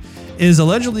Actor, is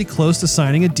allegedly close to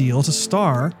signing a deal to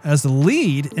star as the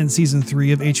lead in season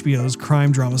 3 of HBO's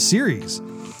crime drama series.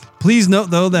 Please note,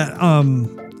 though, that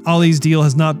Ali's deal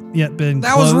has not yet been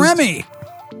That closed. was Remy.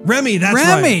 Remy, that's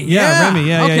Remy. right. Yeah, Remy.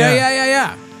 Yeah, okay,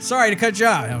 yeah. Sorry to cut you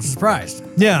off. I was surprised.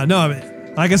 Yeah, no, I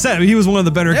mean, like I said, he was one of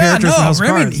the better Yeah, characters from House of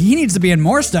Remy, Cards. he needs to be in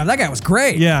more stuff. That guy was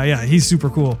great. Yeah, he's super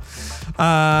cool.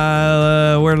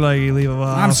 Where did I leave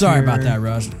off? I'm sorry here? about that,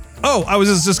 Rush. Oh, I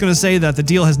was just going to say that the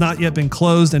deal has not yet been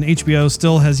closed, and HBO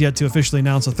still has yet to officially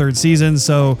announce a 3rd season.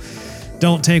 So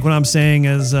don't take what I'm saying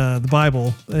as the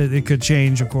Bible. It could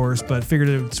change, of course, but figured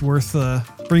it's worth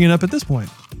bringing up at this point.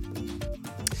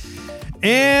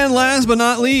 And last but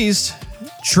not least,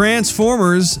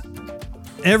 Transformers.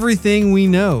 Everything we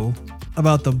know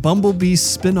about the Bumblebee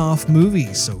spin-off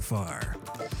movie so far.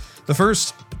 The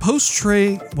first I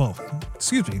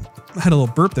had a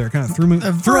little burp there, kind of threw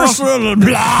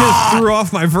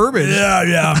off my verbiage.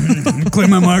 Yeah. Clear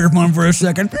my microphone for a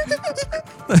second.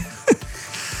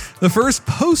 The first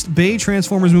post-Bay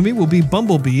Transformers movie will be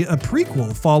Bumblebee, a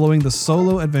prequel following the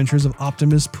solo adventures of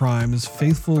Optimus Prime's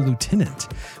faithful lieutenant.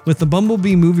 With the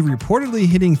Bumblebee movie reportedly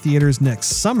hitting theaters next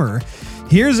summer,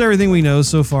 here's everything we know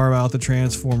so far about the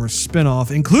Transformers spin-off,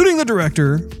 including the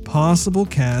director, possible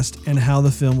cast, and how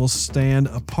the film will stand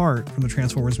apart from the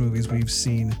Transformers movies we've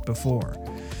seen before.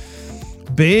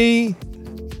 Bay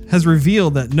has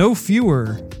revealed that no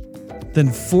fewer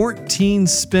than 14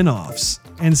 spin-offs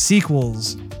and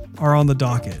sequels are on the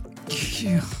docket.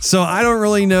 So I don't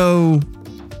really know.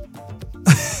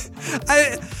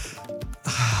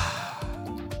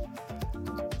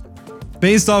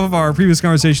 Based off of our previous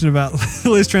conversation about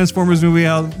the latest Transformers movie,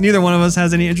 how neither one of us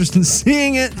has any interest in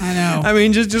seeing it. I know. I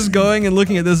mean, just going and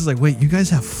looking at this is like, wait, you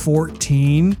guys have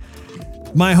 14?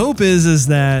 My hope is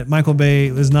that Michael Bay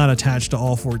is not attached to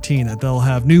all 14, that they'll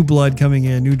have new blood coming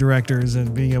in, new directors,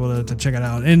 and being able to check it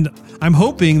out. And I'm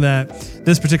hoping that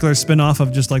this particular spinoff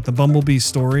of just like the Bumblebee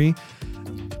story,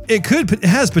 it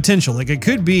has potential. Like it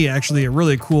could be actually a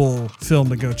really cool film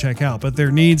to go check out, but there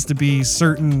needs to be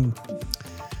certain...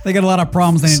 They got a lot of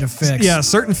problems they need to fix. Yeah,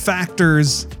 certain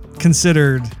factors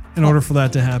considered in order for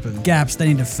that to happen. Gaps they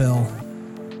need to fill.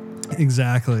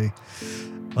 Exactly.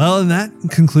 Well, and that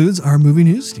concludes our movie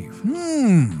news, Steve.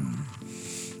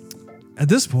 At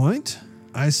this point,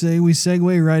 I say we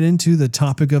segue right into the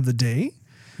topic of the day.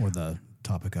 Or the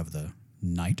topic of the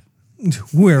night.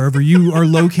 Wherever you are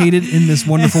located in this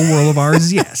wonderful world of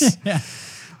ours, yes. Yeah.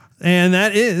 And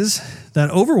that is that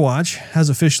Overwatch has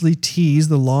officially teased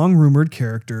the long-rumored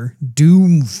character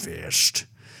Doomfist.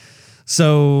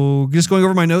 So, just going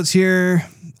over my notes here.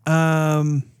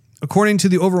 According to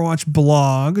the Overwatch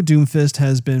blog, Doomfist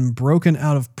has been broken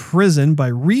out of prison by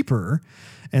Reaper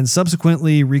and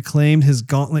subsequently reclaimed his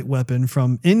gauntlet weapon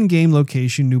from in-game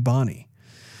location Nubani.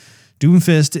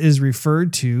 Doomfist is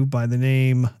referred to by the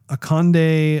name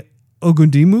Akande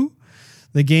Ogundimu.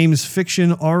 The game's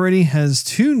fiction already has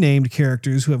 2 named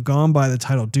characters who have gone by the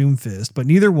title Doomfist, but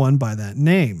neither one by that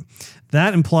name.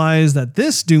 That implies that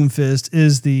this Doomfist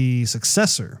is the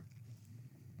successor,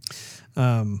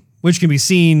 which can be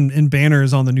seen in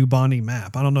banners on the Nubani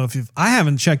map. I don't know if I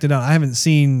haven't checked it out. I haven't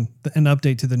seen an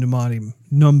update to the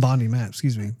Nubani map.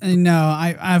 Excuse me. No,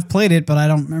 I've played it, but I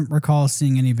don't recall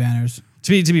seeing any banners.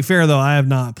 To be fair, though, I have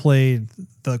not played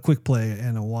the quick play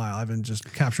in a while. I've been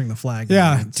just capturing the flag.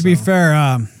 Yeah, to be fair,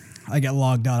 I get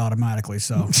logged out automatically,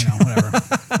 so whatever.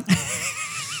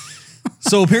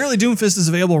 So apparently Doomfist is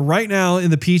available right now in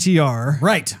the PTR.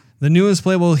 Right. The newest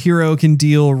playable hero can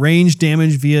deal range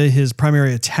damage via his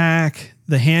primary attack,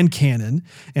 the hand cannon,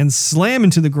 and slam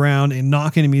into the ground and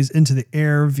knock enemies into the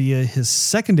air via his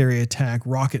secondary attack,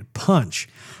 Rocket Punch.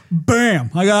 Bam!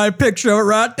 I got a picture of it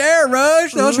right there,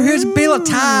 Rush. Those are his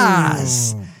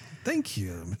abilities. Thank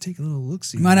you. I'm going to take a little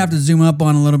look-see. Might have to zoom up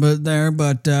on a little bit there,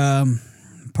 but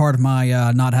part of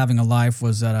my not having a life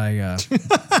was that I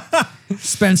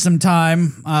spent some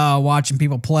time watching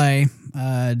people play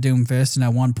Doomfist, and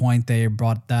at one point they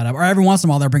brought that up, or every once in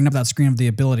a while they're bringing up that screen of the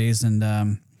abilities,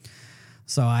 and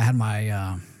so I had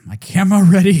my my camera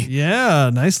ready. Yeah,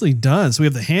 nicely done. So we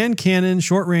have the hand cannon,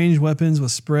 short-range weapons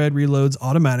with spread reloads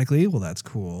automatically. Well, that's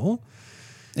cool.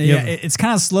 Yeah, it's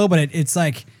kind of slow, but it's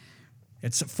like...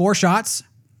 It's 4 shots,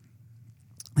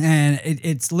 And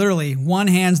it's literally one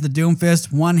hand's the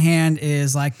Doomfist, one hand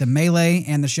is like the melee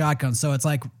and the shotgun. So it's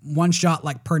like one shot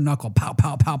like per knuckle, pow,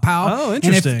 pow, pow, pow. Oh,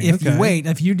 interesting. And if Okay. you wait,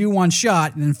 if you do one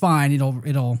shot, then fine,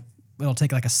 it'll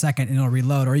take like a second and it'll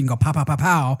reload, or you can go pow, pow, pow,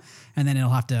 pow, and then it'll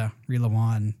have to reload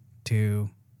 1, 2,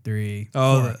 3.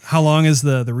 Oh, 4. how long is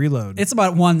the reload? It's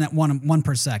about one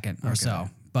per second or so.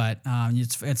 But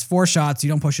it's 4 shots. You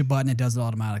don't push a button; it does it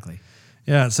automatically.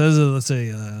 Yeah, it says, let's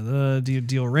say,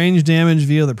 deal range damage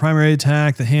via the primary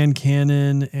attack, the hand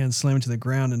cannon, and slam it to the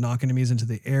ground and knock enemies into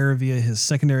the air via his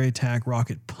secondary attack,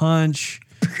 rocket punch.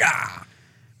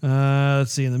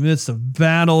 Let's see, in the midst of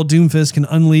battle, Doomfist can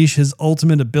unleash his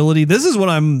ultimate ability. This is what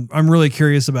I'm really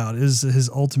curious about, is his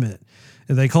ultimate.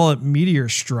 They call it Meteor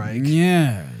Strike.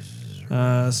 Yeah.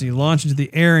 So you launch into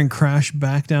the air and crash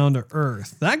back down to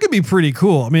Earth. That could be pretty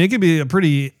cool. I mean, it could be a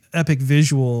pretty epic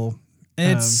visual.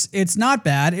 It's not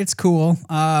bad. It's cool.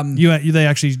 They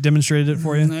actually demonstrated it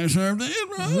for you?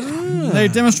 They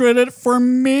demonstrated it for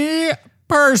me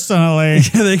personally.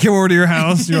 They came over to your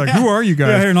house. You're like, who are you guys?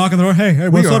 Yeah, here, knocking the door. Hey, We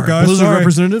what's up, are guys? Blizzard Sorry.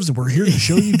 representatives, and we're here to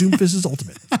show you Doomfist's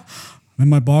ultimate. In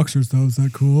my boxers, though. Is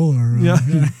that cool? Or, Yeah.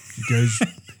 You guys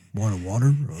want a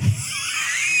water?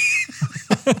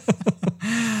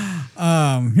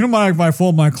 You don't mind if I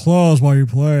fold my clothes while you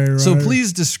play, right? So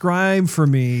please describe for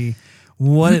me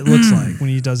what it looks like when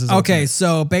he does his Okay, ultimate.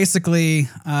 so basically,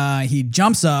 he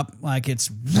jumps up like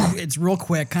it's real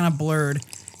quick, kind of blurred,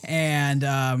 and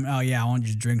I want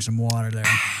you to drink some water there.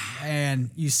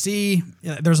 And you see,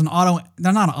 there's an auto.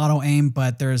 They're not an auto aim,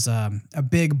 but there's a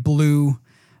big blue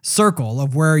circle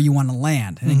of where you want to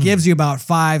land, and it gives you about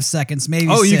 5 seconds, maybe.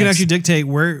 Oh, you can 6. actually dictate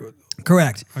where.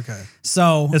 Correct. Okay.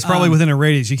 So It's probably within a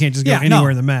radius. You can't just go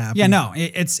anywhere in the map. Yeah, no,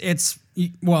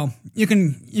 you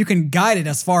can guide it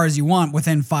as far as you want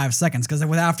within 5 seconds, because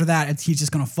after that, he's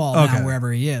just going to fall down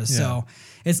wherever he is. Yeah. So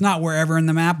it's not wherever in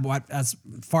the map, but as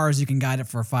far as you can guide it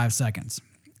for 5 seconds.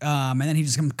 And then he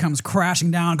just comes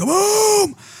crashing down, go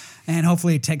boom, and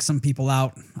hopefully it takes some people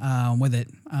out with it.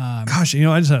 Gosh,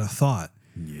 I just had a thought.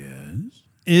 Yes.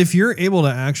 If you're able to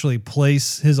actually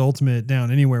place his ultimate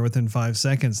down anywhere within 5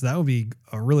 seconds, that would be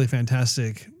a really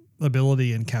fantastic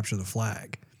ability in Capture the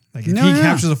Flag. Like if he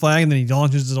captures the flag and then he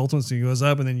launches his ultimate, so he goes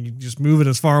up and then you just move it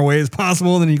as far away as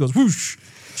possible, and then he goes whoosh.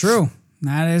 True.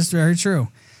 That is very true.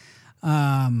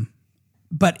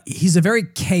 But he's a very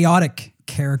chaotic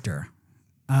character.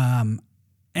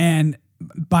 And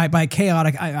by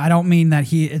chaotic, I don't mean that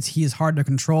he is hard to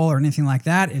control or anything like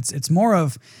that. It's more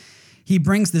of he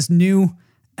brings this new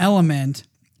element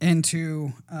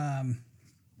into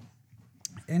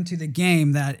the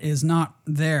game that is not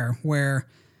there, where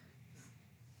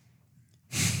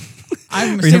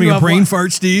I'm Are you having a brain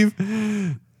fart, Steve?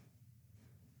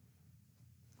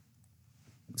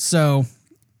 So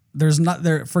there's not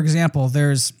there. For example,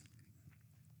 there's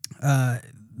not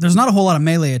a whole lot of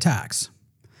melee attacks.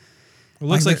 It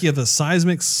looks like you have the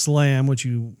seismic slam, which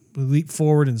you leap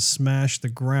forward and smash the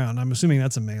ground. I'm assuming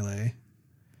that's a melee.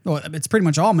 Well, it's pretty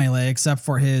much all melee except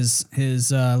for his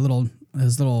little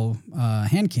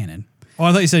hand cannon. Oh,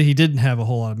 I thought you said he didn't have a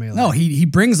whole lot of melee. No, he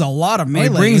brings a lot of melee.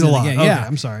 he brings into a lot. the game. Okay, Yeah,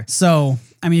 I'm sorry. So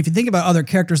I mean, if you think about other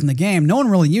characters in the game, no one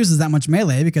really uses that much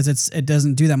melee because it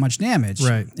doesn't do that much damage.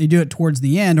 Right. You do it towards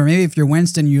the end, or maybe if you're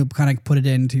Winston, you kind of put it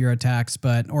into your attacks,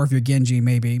 or if you're Genji,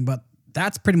 maybe. But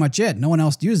that's pretty much it. No one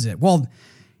else uses it. Well,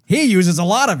 he uses a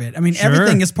lot of it. I mean,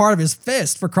 everything is part of his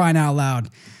fist, for crying out loud.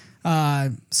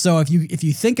 So if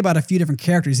you think about a few different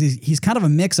characters, he's kind of a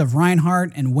mix of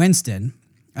Reinhardt and Winston.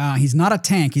 He's not a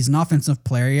tank. He's an offensive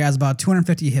player. He has about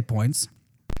 250 hit points,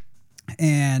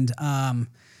 and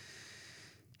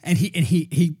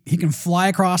he can fly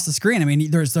across the screen. I mean,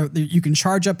 you can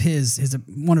charge up his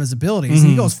one of his abilities, and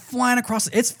he goes flying across.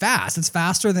 It's fast. It's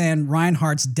faster than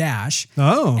Reinhardt's dash.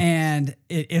 Oh. And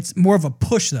it's more of a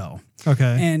push though.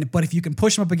 Okay. But if you can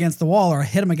push them up against the wall or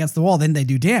hit them against the wall, then they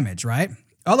do damage, right?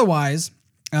 Otherwise,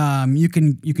 you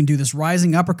can do this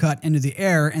rising uppercut into the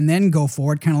air and then go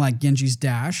forward, kind of like Genji's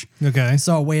dash. Okay.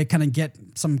 So a way to kind of get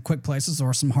some quick places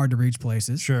or some hard to reach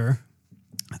places. Sure.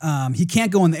 He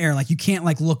can't go in the air. Like you can't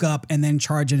like look up and then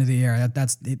charge into the air.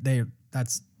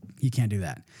 You can't do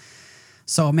that.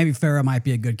 So maybe Pharah might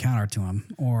be a good counter to him,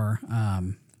 or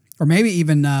maybe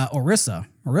even Orisa.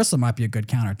 Orisa might be a good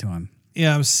counter to him.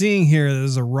 Yeah, I'm seeing here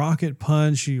there's a rocket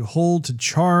punch. You hold to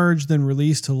charge, then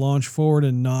release to launch forward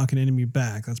and knock an enemy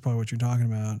back. That's probably what you're talking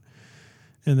about.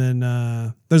 And then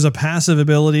there's a passive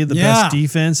ability. The best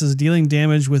defense is dealing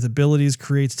damage with abilities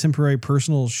creates temporary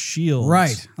personal shields.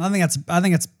 Right. I think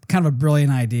it's kind of a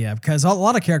brilliant idea, because a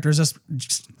lot of characters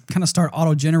just kind of start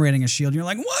auto-generating a shield. And you're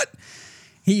like, what?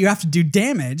 you have to do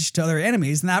damage to other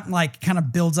enemies, and that like kind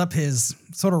of builds up his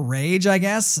sort of rage, I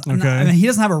guess. Okay. I mean, he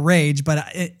doesn't have a rage,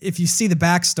 but if you see the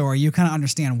backstory, you kind of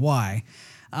understand why.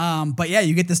 But yeah,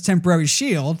 you get this temporary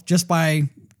shield just by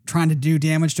trying to do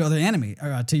damage to other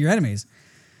to your enemies.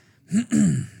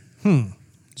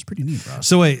 It's pretty neat, bro.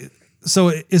 So wait,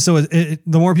 the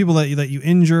more people that you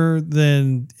injure,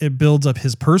 then it builds up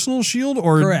his personal shield,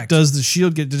 or Correct. does the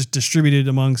shield get distributed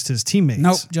amongst his teammates?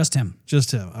 Nope, just him.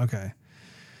 Just him. Okay.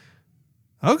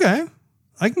 Okay.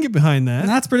 I can get behind that. And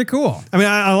that's pretty cool. I mean,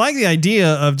 I like the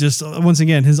idea of just, once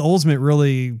again, his ultimate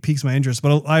really piques my interest.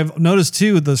 But I've noticed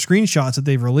too, the screenshots that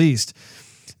they've released,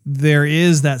 there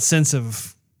is that sense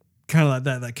of kind of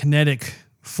like that kinetic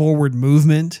forward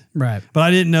movement. Right. But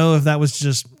I didn't know if that was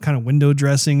just kind of window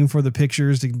dressing for the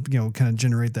pictures to, kind of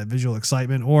generate that visual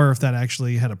excitement, or if that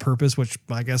actually had a purpose, which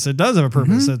I guess it does have a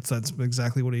purpose. That's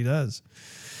exactly what he does.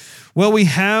 Well, we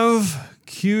have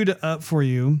queued up for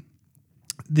you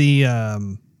the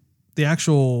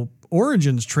actual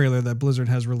Origins trailer that Blizzard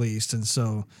has released. And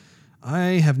so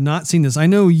I have not seen this. I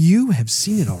know you have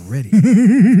seen it already.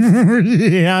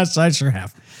 Yes, I sure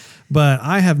have. But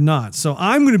I have not. So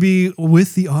I'm going to be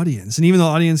with the audience. And even though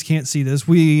the audience can't see this,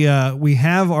 we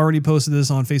have already posted this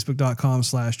on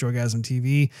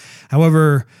facebook.com/Joygasmtv.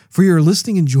 However, for your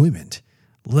listening enjoyment,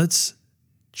 let's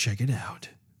check it out.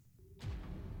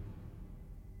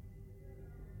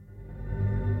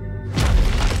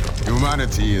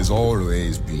 Humanity is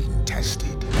always being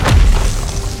tested.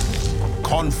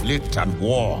 Conflict and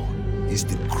war is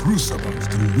the crucible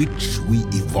through which we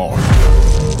evolve.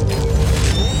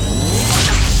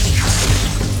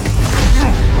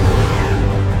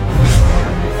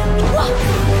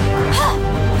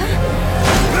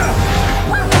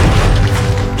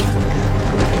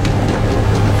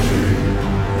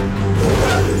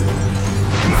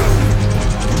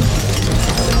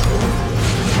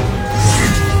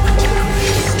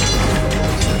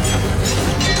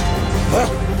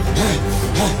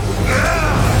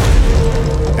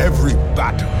 Every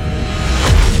battle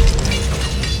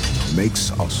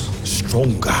makes us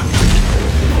stronger.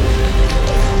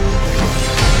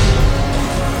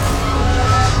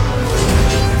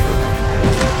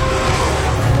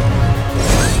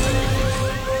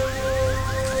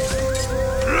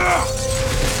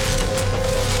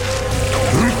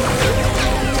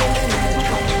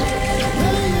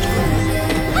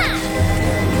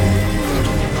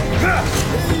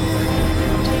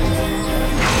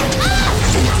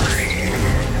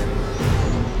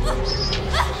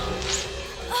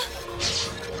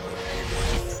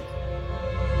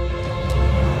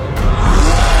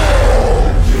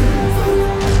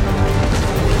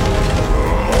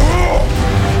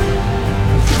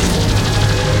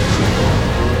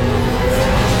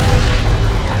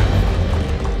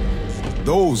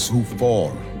 Those who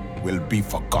fall will be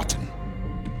forgotten.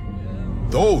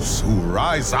 Those who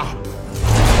rise up,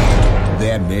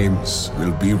 their names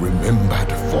will be remembered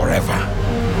forever.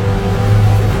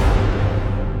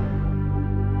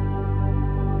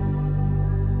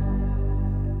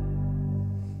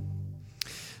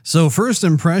 So first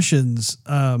impressions,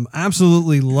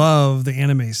 absolutely love the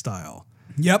anime style.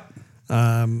 Yep.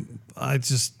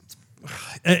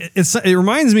 It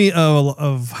reminds me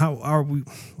of how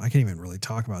I can't even really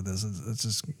talk about this. It's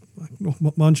just like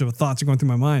a bunch of thoughts are going through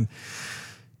my mind.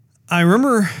 I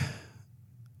remember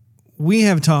we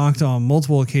have talked on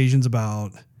multiple occasions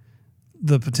about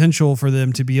the potential for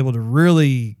them to be able to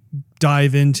really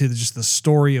dive into just the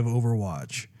story of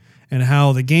Overwatch and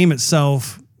how the game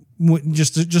itself,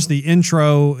 just the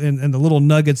intro and the little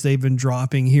nuggets they've been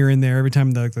dropping here and there every time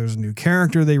there's a new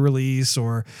character they release,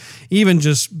 or even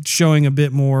just showing a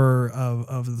bit more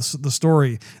of the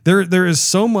story. There is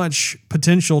so much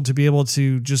potential to be able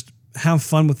to just have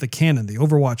fun with the canon, the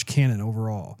Overwatch canon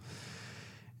overall.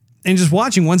 And just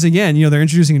watching, once again, they're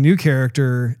introducing a new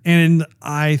character, and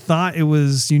I thought it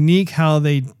was unique how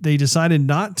they decided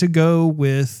not to go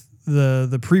with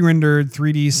the pre-rendered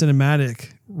 3D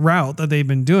cinematic route that they've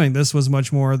been doing. This was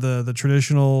much more the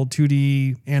traditional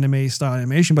 2D anime style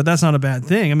animation, but that's not a bad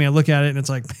thing. I mean, I look at it and it's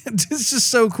like, man, it's just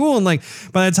so cool. And like,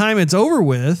 by the time it's over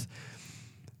with,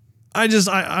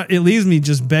 it leaves me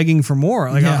just begging for more.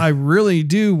 Like, I really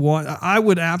do I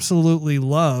would absolutely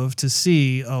love to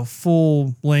see a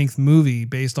full length movie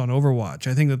based on Overwatch.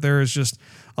 I think that there is just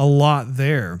a lot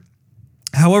there.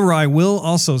 However, I will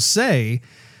also say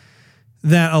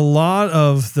that a lot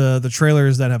of the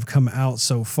trailers that have come out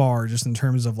so far, just in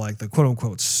terms of like the quote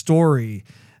unquote story,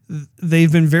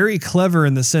 they've been very clever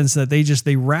in the sense that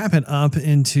they wrap it up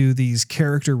into these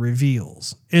character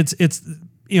reveals. It's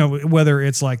whether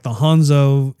it's like the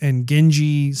Hanzo and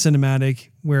Genji cinematic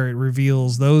where it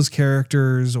reveals those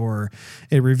characters, or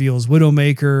it reveals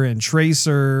Widowmaker and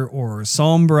Tracer or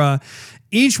Sombra,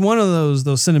 each one of those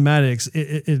cinematics,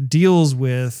 it deals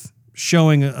with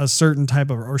showing a certain type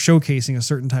of, or showcasing a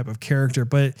certain type of character,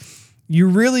 but you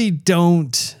really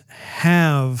don't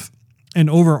have an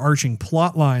overarching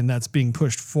plot line that's being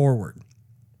pushed forward.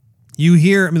 You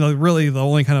hear, really the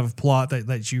only kind of plot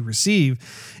that you receive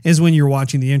is when you're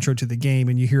watching the intro to the game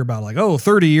and you hear about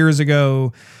 30 years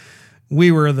ago,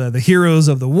 we were the heroes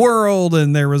of the world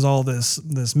and there was all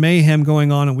this mayhem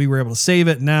going on and we were able to save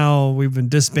it. Now we've been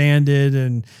disbanded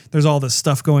and there's all this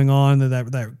stuff going on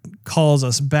that calls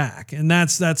us back. And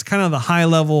that's kind of the high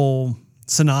level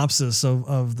synopsis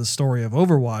of the story of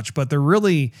Overwatch, but there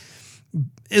really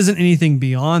isn't anything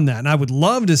beyond that. And I would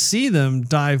love to see them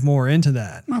dive more into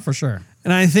that. Not for sure.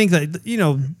 And I think that,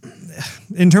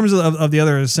 in terms of the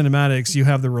other cinematics, you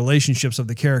have the relationships of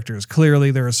the characters.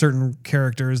 Clearly, there are certain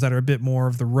characters that are a bit more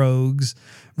of the rogues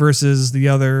versus the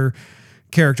other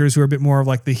characters who are a bit more of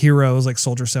like the heroes, like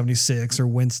Soldier 76 or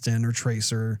Winston or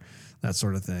Tracer, that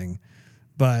sort of thing.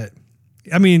 But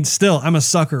still, I'm a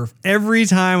sucker. Every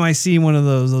time I see one of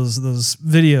those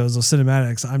videos, those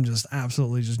cinematics, I'm just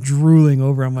absolutely just drooling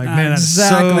over. I'm like, man, that's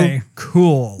so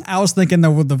cool. I was thinking the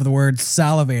word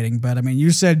salivating, but you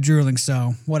said drooling,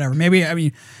 so whatever.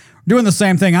 Maybe, doing the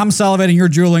same thing. I'm salivating, you're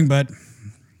drooling, but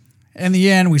in the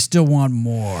end, we still want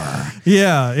more.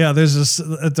 Yeah.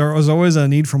 There was always a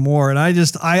need for more. And I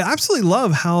absolutely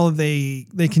love how they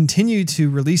continue to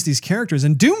release these characters.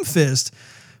 And Doomfist,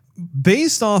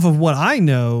 based off of what I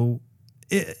know,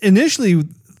 initially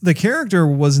the character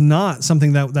was not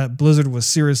something that Blizzard was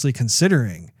seriously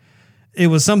considering. It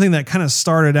was something that kind of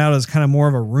started out as kind of more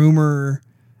of a rumor,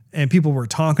 and people were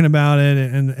talking about it,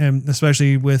 and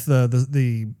especially with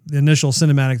the initial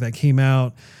cinematic that came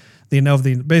out,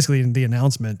 basically the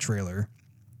announcement trailer.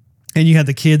 And you had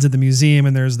the kids at the museum,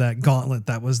 and there's that gauntlet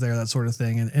that was there, that sort of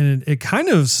thing, and it kind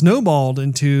of snowballed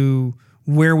into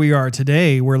where we are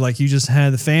today, where you just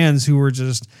had the fans who were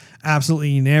just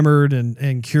absolutely enamored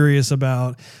and curious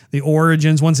about the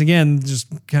origins. Once again, just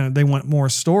kind of, they want more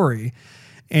story.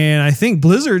 And I think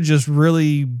Blizzard just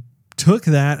really took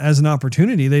that as an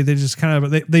opportunity. They just kind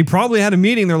of, they probably had a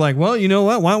meeting. They're like, well, you know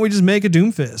what? Why don't we just make a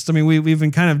Doomfist? We've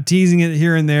been kind of teasing it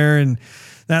here and there and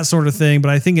that sort of thing. But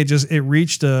I think it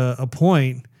reached a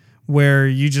point where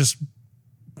you just,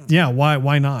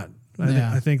 why not?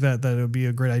 I think that it would be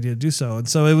a great idea to do so. And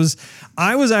so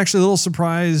I was actually a little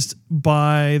surprised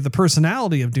by the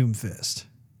personality of Doomfist.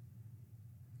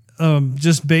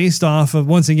 Just based off of,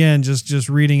 once again, just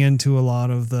reading into a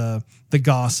lot of the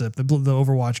gossip, the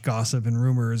Overwatch gossip and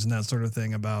rumors and that sort of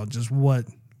thing about just what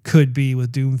could be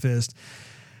with Doomfist.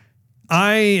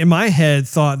 I, in my head,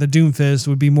 thought that Doomfist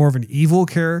would be more of an evil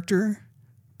character,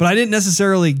 but I didn't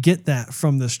necessarily get that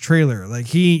from this trailer.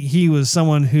 He was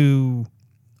someone who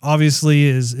obviously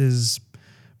is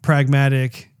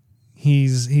pragmatic.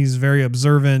 He's very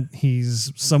observant.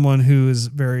 He's someone who is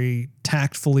very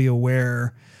tactfully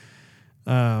aware,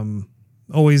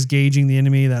 always gauging the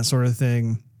enemy, that sort of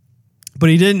thing. But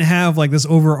he didn't have this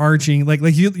overarching,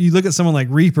 you look at someone like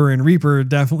Reaper, and Reaper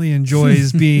definitely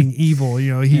enjoys being evil.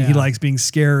 He likes being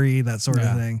scary, that sort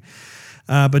of thing.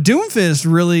 But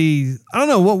Doomfist really, I don't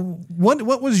know,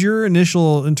 what was your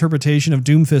initial interpretation of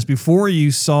Doomfist before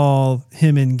you saw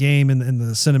him in game and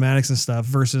the cinematics and stuff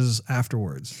versus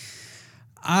afterwards?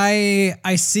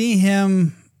 I see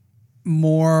him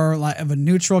more like of a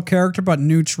neutral character, but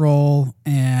neutral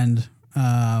and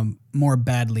more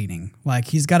bad leaning. I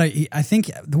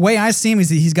think the way I see him is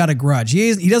that he's got a grudge.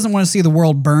 He doesn't want to see the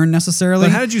world burn necessarily.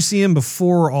 But how did you see him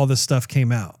before all this stuff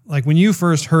came out? When you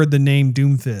first heard the name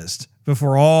Doomfist,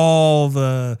 before all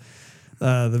the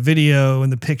video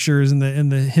and the pictures and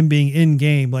the him being in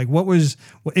game, what was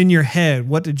in your head?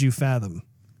 What did you fathom?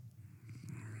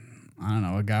 I don't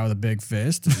know, a guy with a big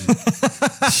fist.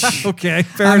 Okay,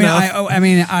 fair enough.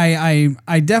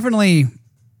 I definitely,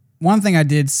 one thing I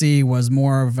did see was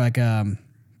more of a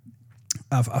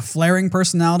flaring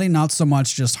personality, not so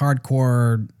much just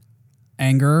hardcore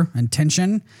anger and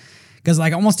tension. Because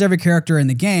almost every character in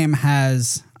the game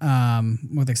has,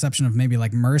 with the exception of maybe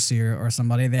Mercy or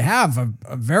somebody, they have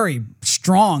a very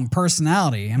strong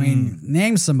personality.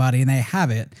 Name somebody and they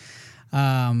have it.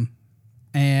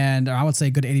 And I would say a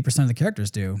good 80% of the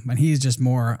characters do. And he's just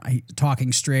more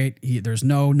talking straight. There's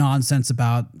no nonsense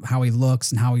about how he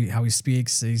looks and how he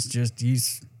speaks.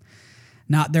 He's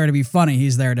not there to be funny.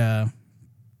 He's there to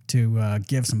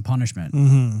give some punishment.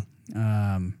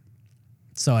 Mm-hmm.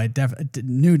 So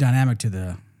new dynamic to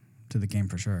the game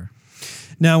for sure.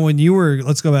 Now, when you were,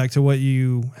 let's go back to what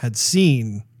you had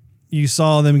seen. You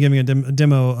saw them giving a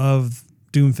demo of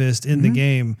Doomfist in the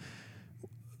game.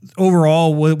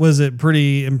 Overall, was it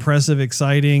pretty impressive,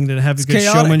 exciting? Did it have good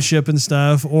chaotic. showmanship and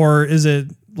stuff, or is it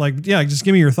like, yeah? Just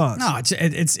give me your thoughts. No,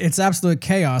 it's absolute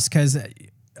chaos because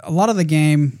a lot of the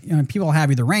game, people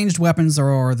have either ranged weapons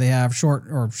or they have short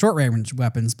range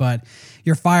weapons, but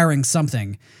you're firing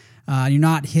something. You're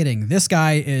not hitting. This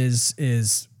guy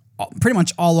is pretty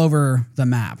much all over the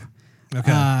map.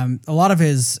 Okay. A lot of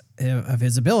his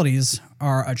abilities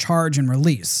are a charge and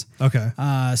release. Okay.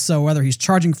 So whether he's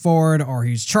charging forward or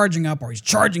he's charging up or he's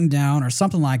charging down or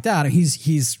something like that,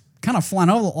 he's kind of flying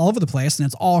all over the place, and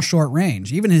it's all short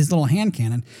range. Even his little hand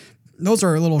cannon, those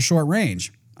are a little short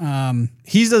range.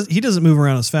 He doesn't move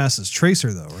around as fast as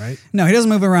Tracer though, right? No, he doesn't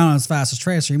move around as fast as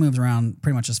Tracer. He moves around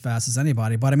pretty much as fast as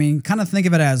anybody. But I mean, kind of think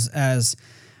of it as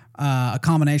a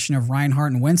combination of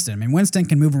Reinhardt and Winston. I mean, Winston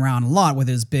can move around a lot with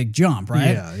his big jump,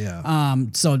 right? Yeah.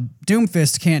 So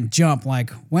Doomfist can't jump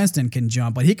like Winston can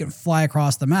jump, but he can fly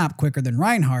across the map quicker than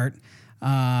Reinhardt.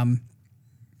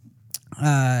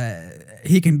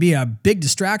 He can be a big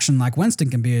distraction like Winston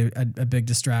can be a big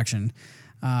distraction.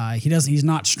 He's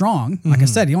not strong. Like I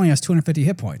said, he only has 250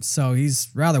 hit points. So he's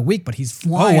rather weak, but he's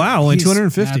flying. Oh, wow. Only He's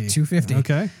 250. 250.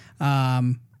 Okay.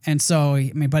 And so,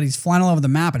 but he's flying all over the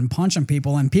map and punching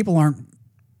people, and people aren't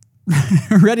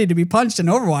ready to be punched in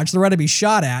Overwatch. They're ready to be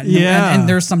shot at. Yeah. And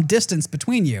there's some distance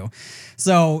between you.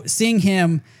 So seeing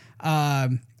him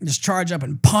just charge up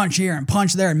and punch here and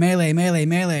punch there and melee,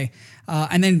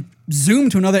 and then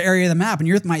zoom to another area of the map, and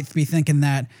you might be thinking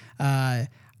that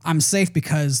I'm safe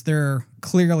because they're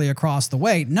clearly across the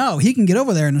way. No, he can get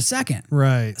over there in a second.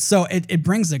 Right. So it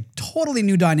brings a totally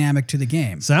new dynamic to the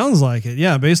game. Sounds like it.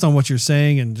 Yeah, based on what you're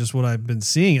saying and just what I've been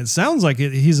seeing, it sounds like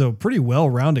he's a pretty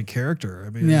well-rounded character. I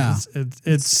mean, Yeah.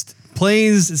 it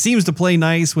seems to play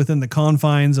nice within the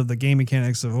confines of the game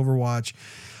mechanics of Overwatch.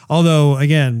 Although,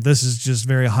 again, this is just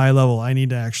very high level. I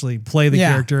need to actually play the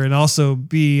character and also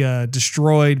be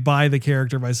destroyed by the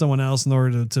character by someone else in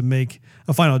order to make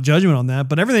a final judgment on that.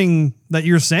 But everything that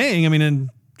you're saying, I mean,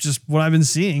 and just what I've been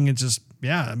seeing, it's just,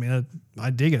 yeah, I mean, I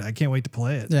dig it. I can't wait to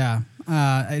play it. Yeah,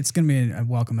 it's going to be a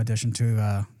welcome addition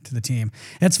to the team.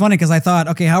 It's funny because I thought,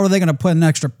 okay, how are they going to put an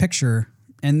extra picture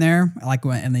in there, like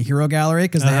in the hero gallery,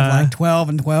 because they have like 12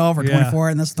 and 12 or 24,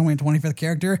 and this is the 25th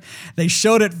character. They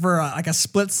showed it for like a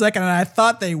split second, and I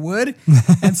thought they would,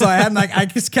 and so I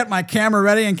just kept my camera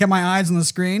ready and kept my eyes on the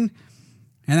screen,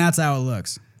 and that's how it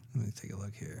looks. Let me take a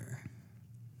look here.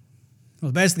 It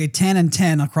was basically 10 and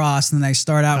 10 across, and then they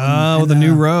start out with a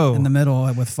new row in the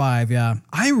middle with 5. Yeah,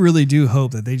 I really do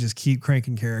hope that they just keep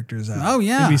cranking characters out. Oh,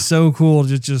 yeah. It'd be so cool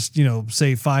to just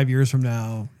say 5 years from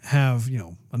now have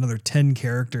another 10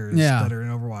 characters that are in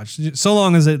Overwatch, so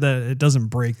long as that it doesn't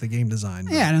break the game design.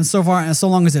 Yeah, and so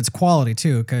long as it's quality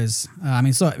too, because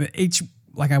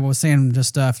like I was saying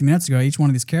just a few minutes ago, each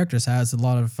one of these characters has a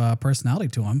lot of personality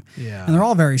to them. Yeah. And they're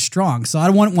all very strong. So I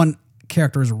don't want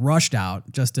characters rushed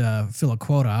out just to fill a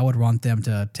quota. I would want them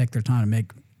to take their time to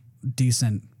make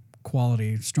decent,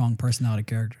 quality, strong personality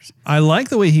characters. I like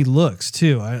the way he looks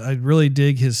too. I really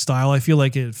dig his style. I feel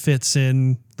like it fits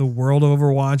in the world of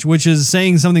Overwatch, which is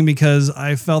saying something because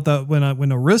I felt that when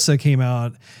Orisa came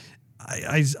out,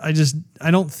 I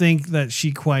don't think that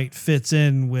she quite fits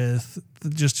in with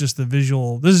just the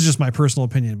visual. This is just my personal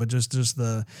opinion, but just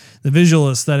the visual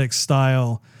aesthetic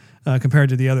style compared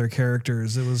to the other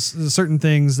characters. It was certain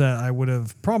things that I would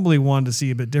have probably wanted to see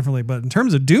a bit differently. But in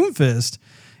terms of Doomfist,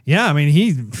 yeah, I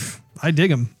mean, I dig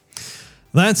him.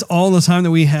 That's all the time that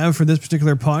we have for this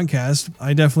particular podcast.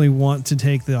 I definitely want to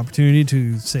take the opportunity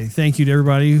to say thank you to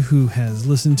everybody who has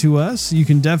listened to us. You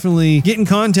can definitely get in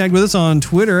contact with us on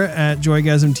Twitter at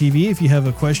JoygasmTV if you have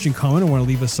a question, comment, or want to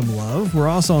leave us some love. We're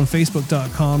also on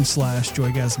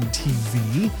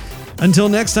Facebook.com/JoygasmTV. Until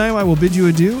next time, I will bid you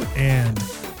adieu and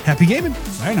happy gaming.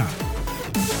 I know.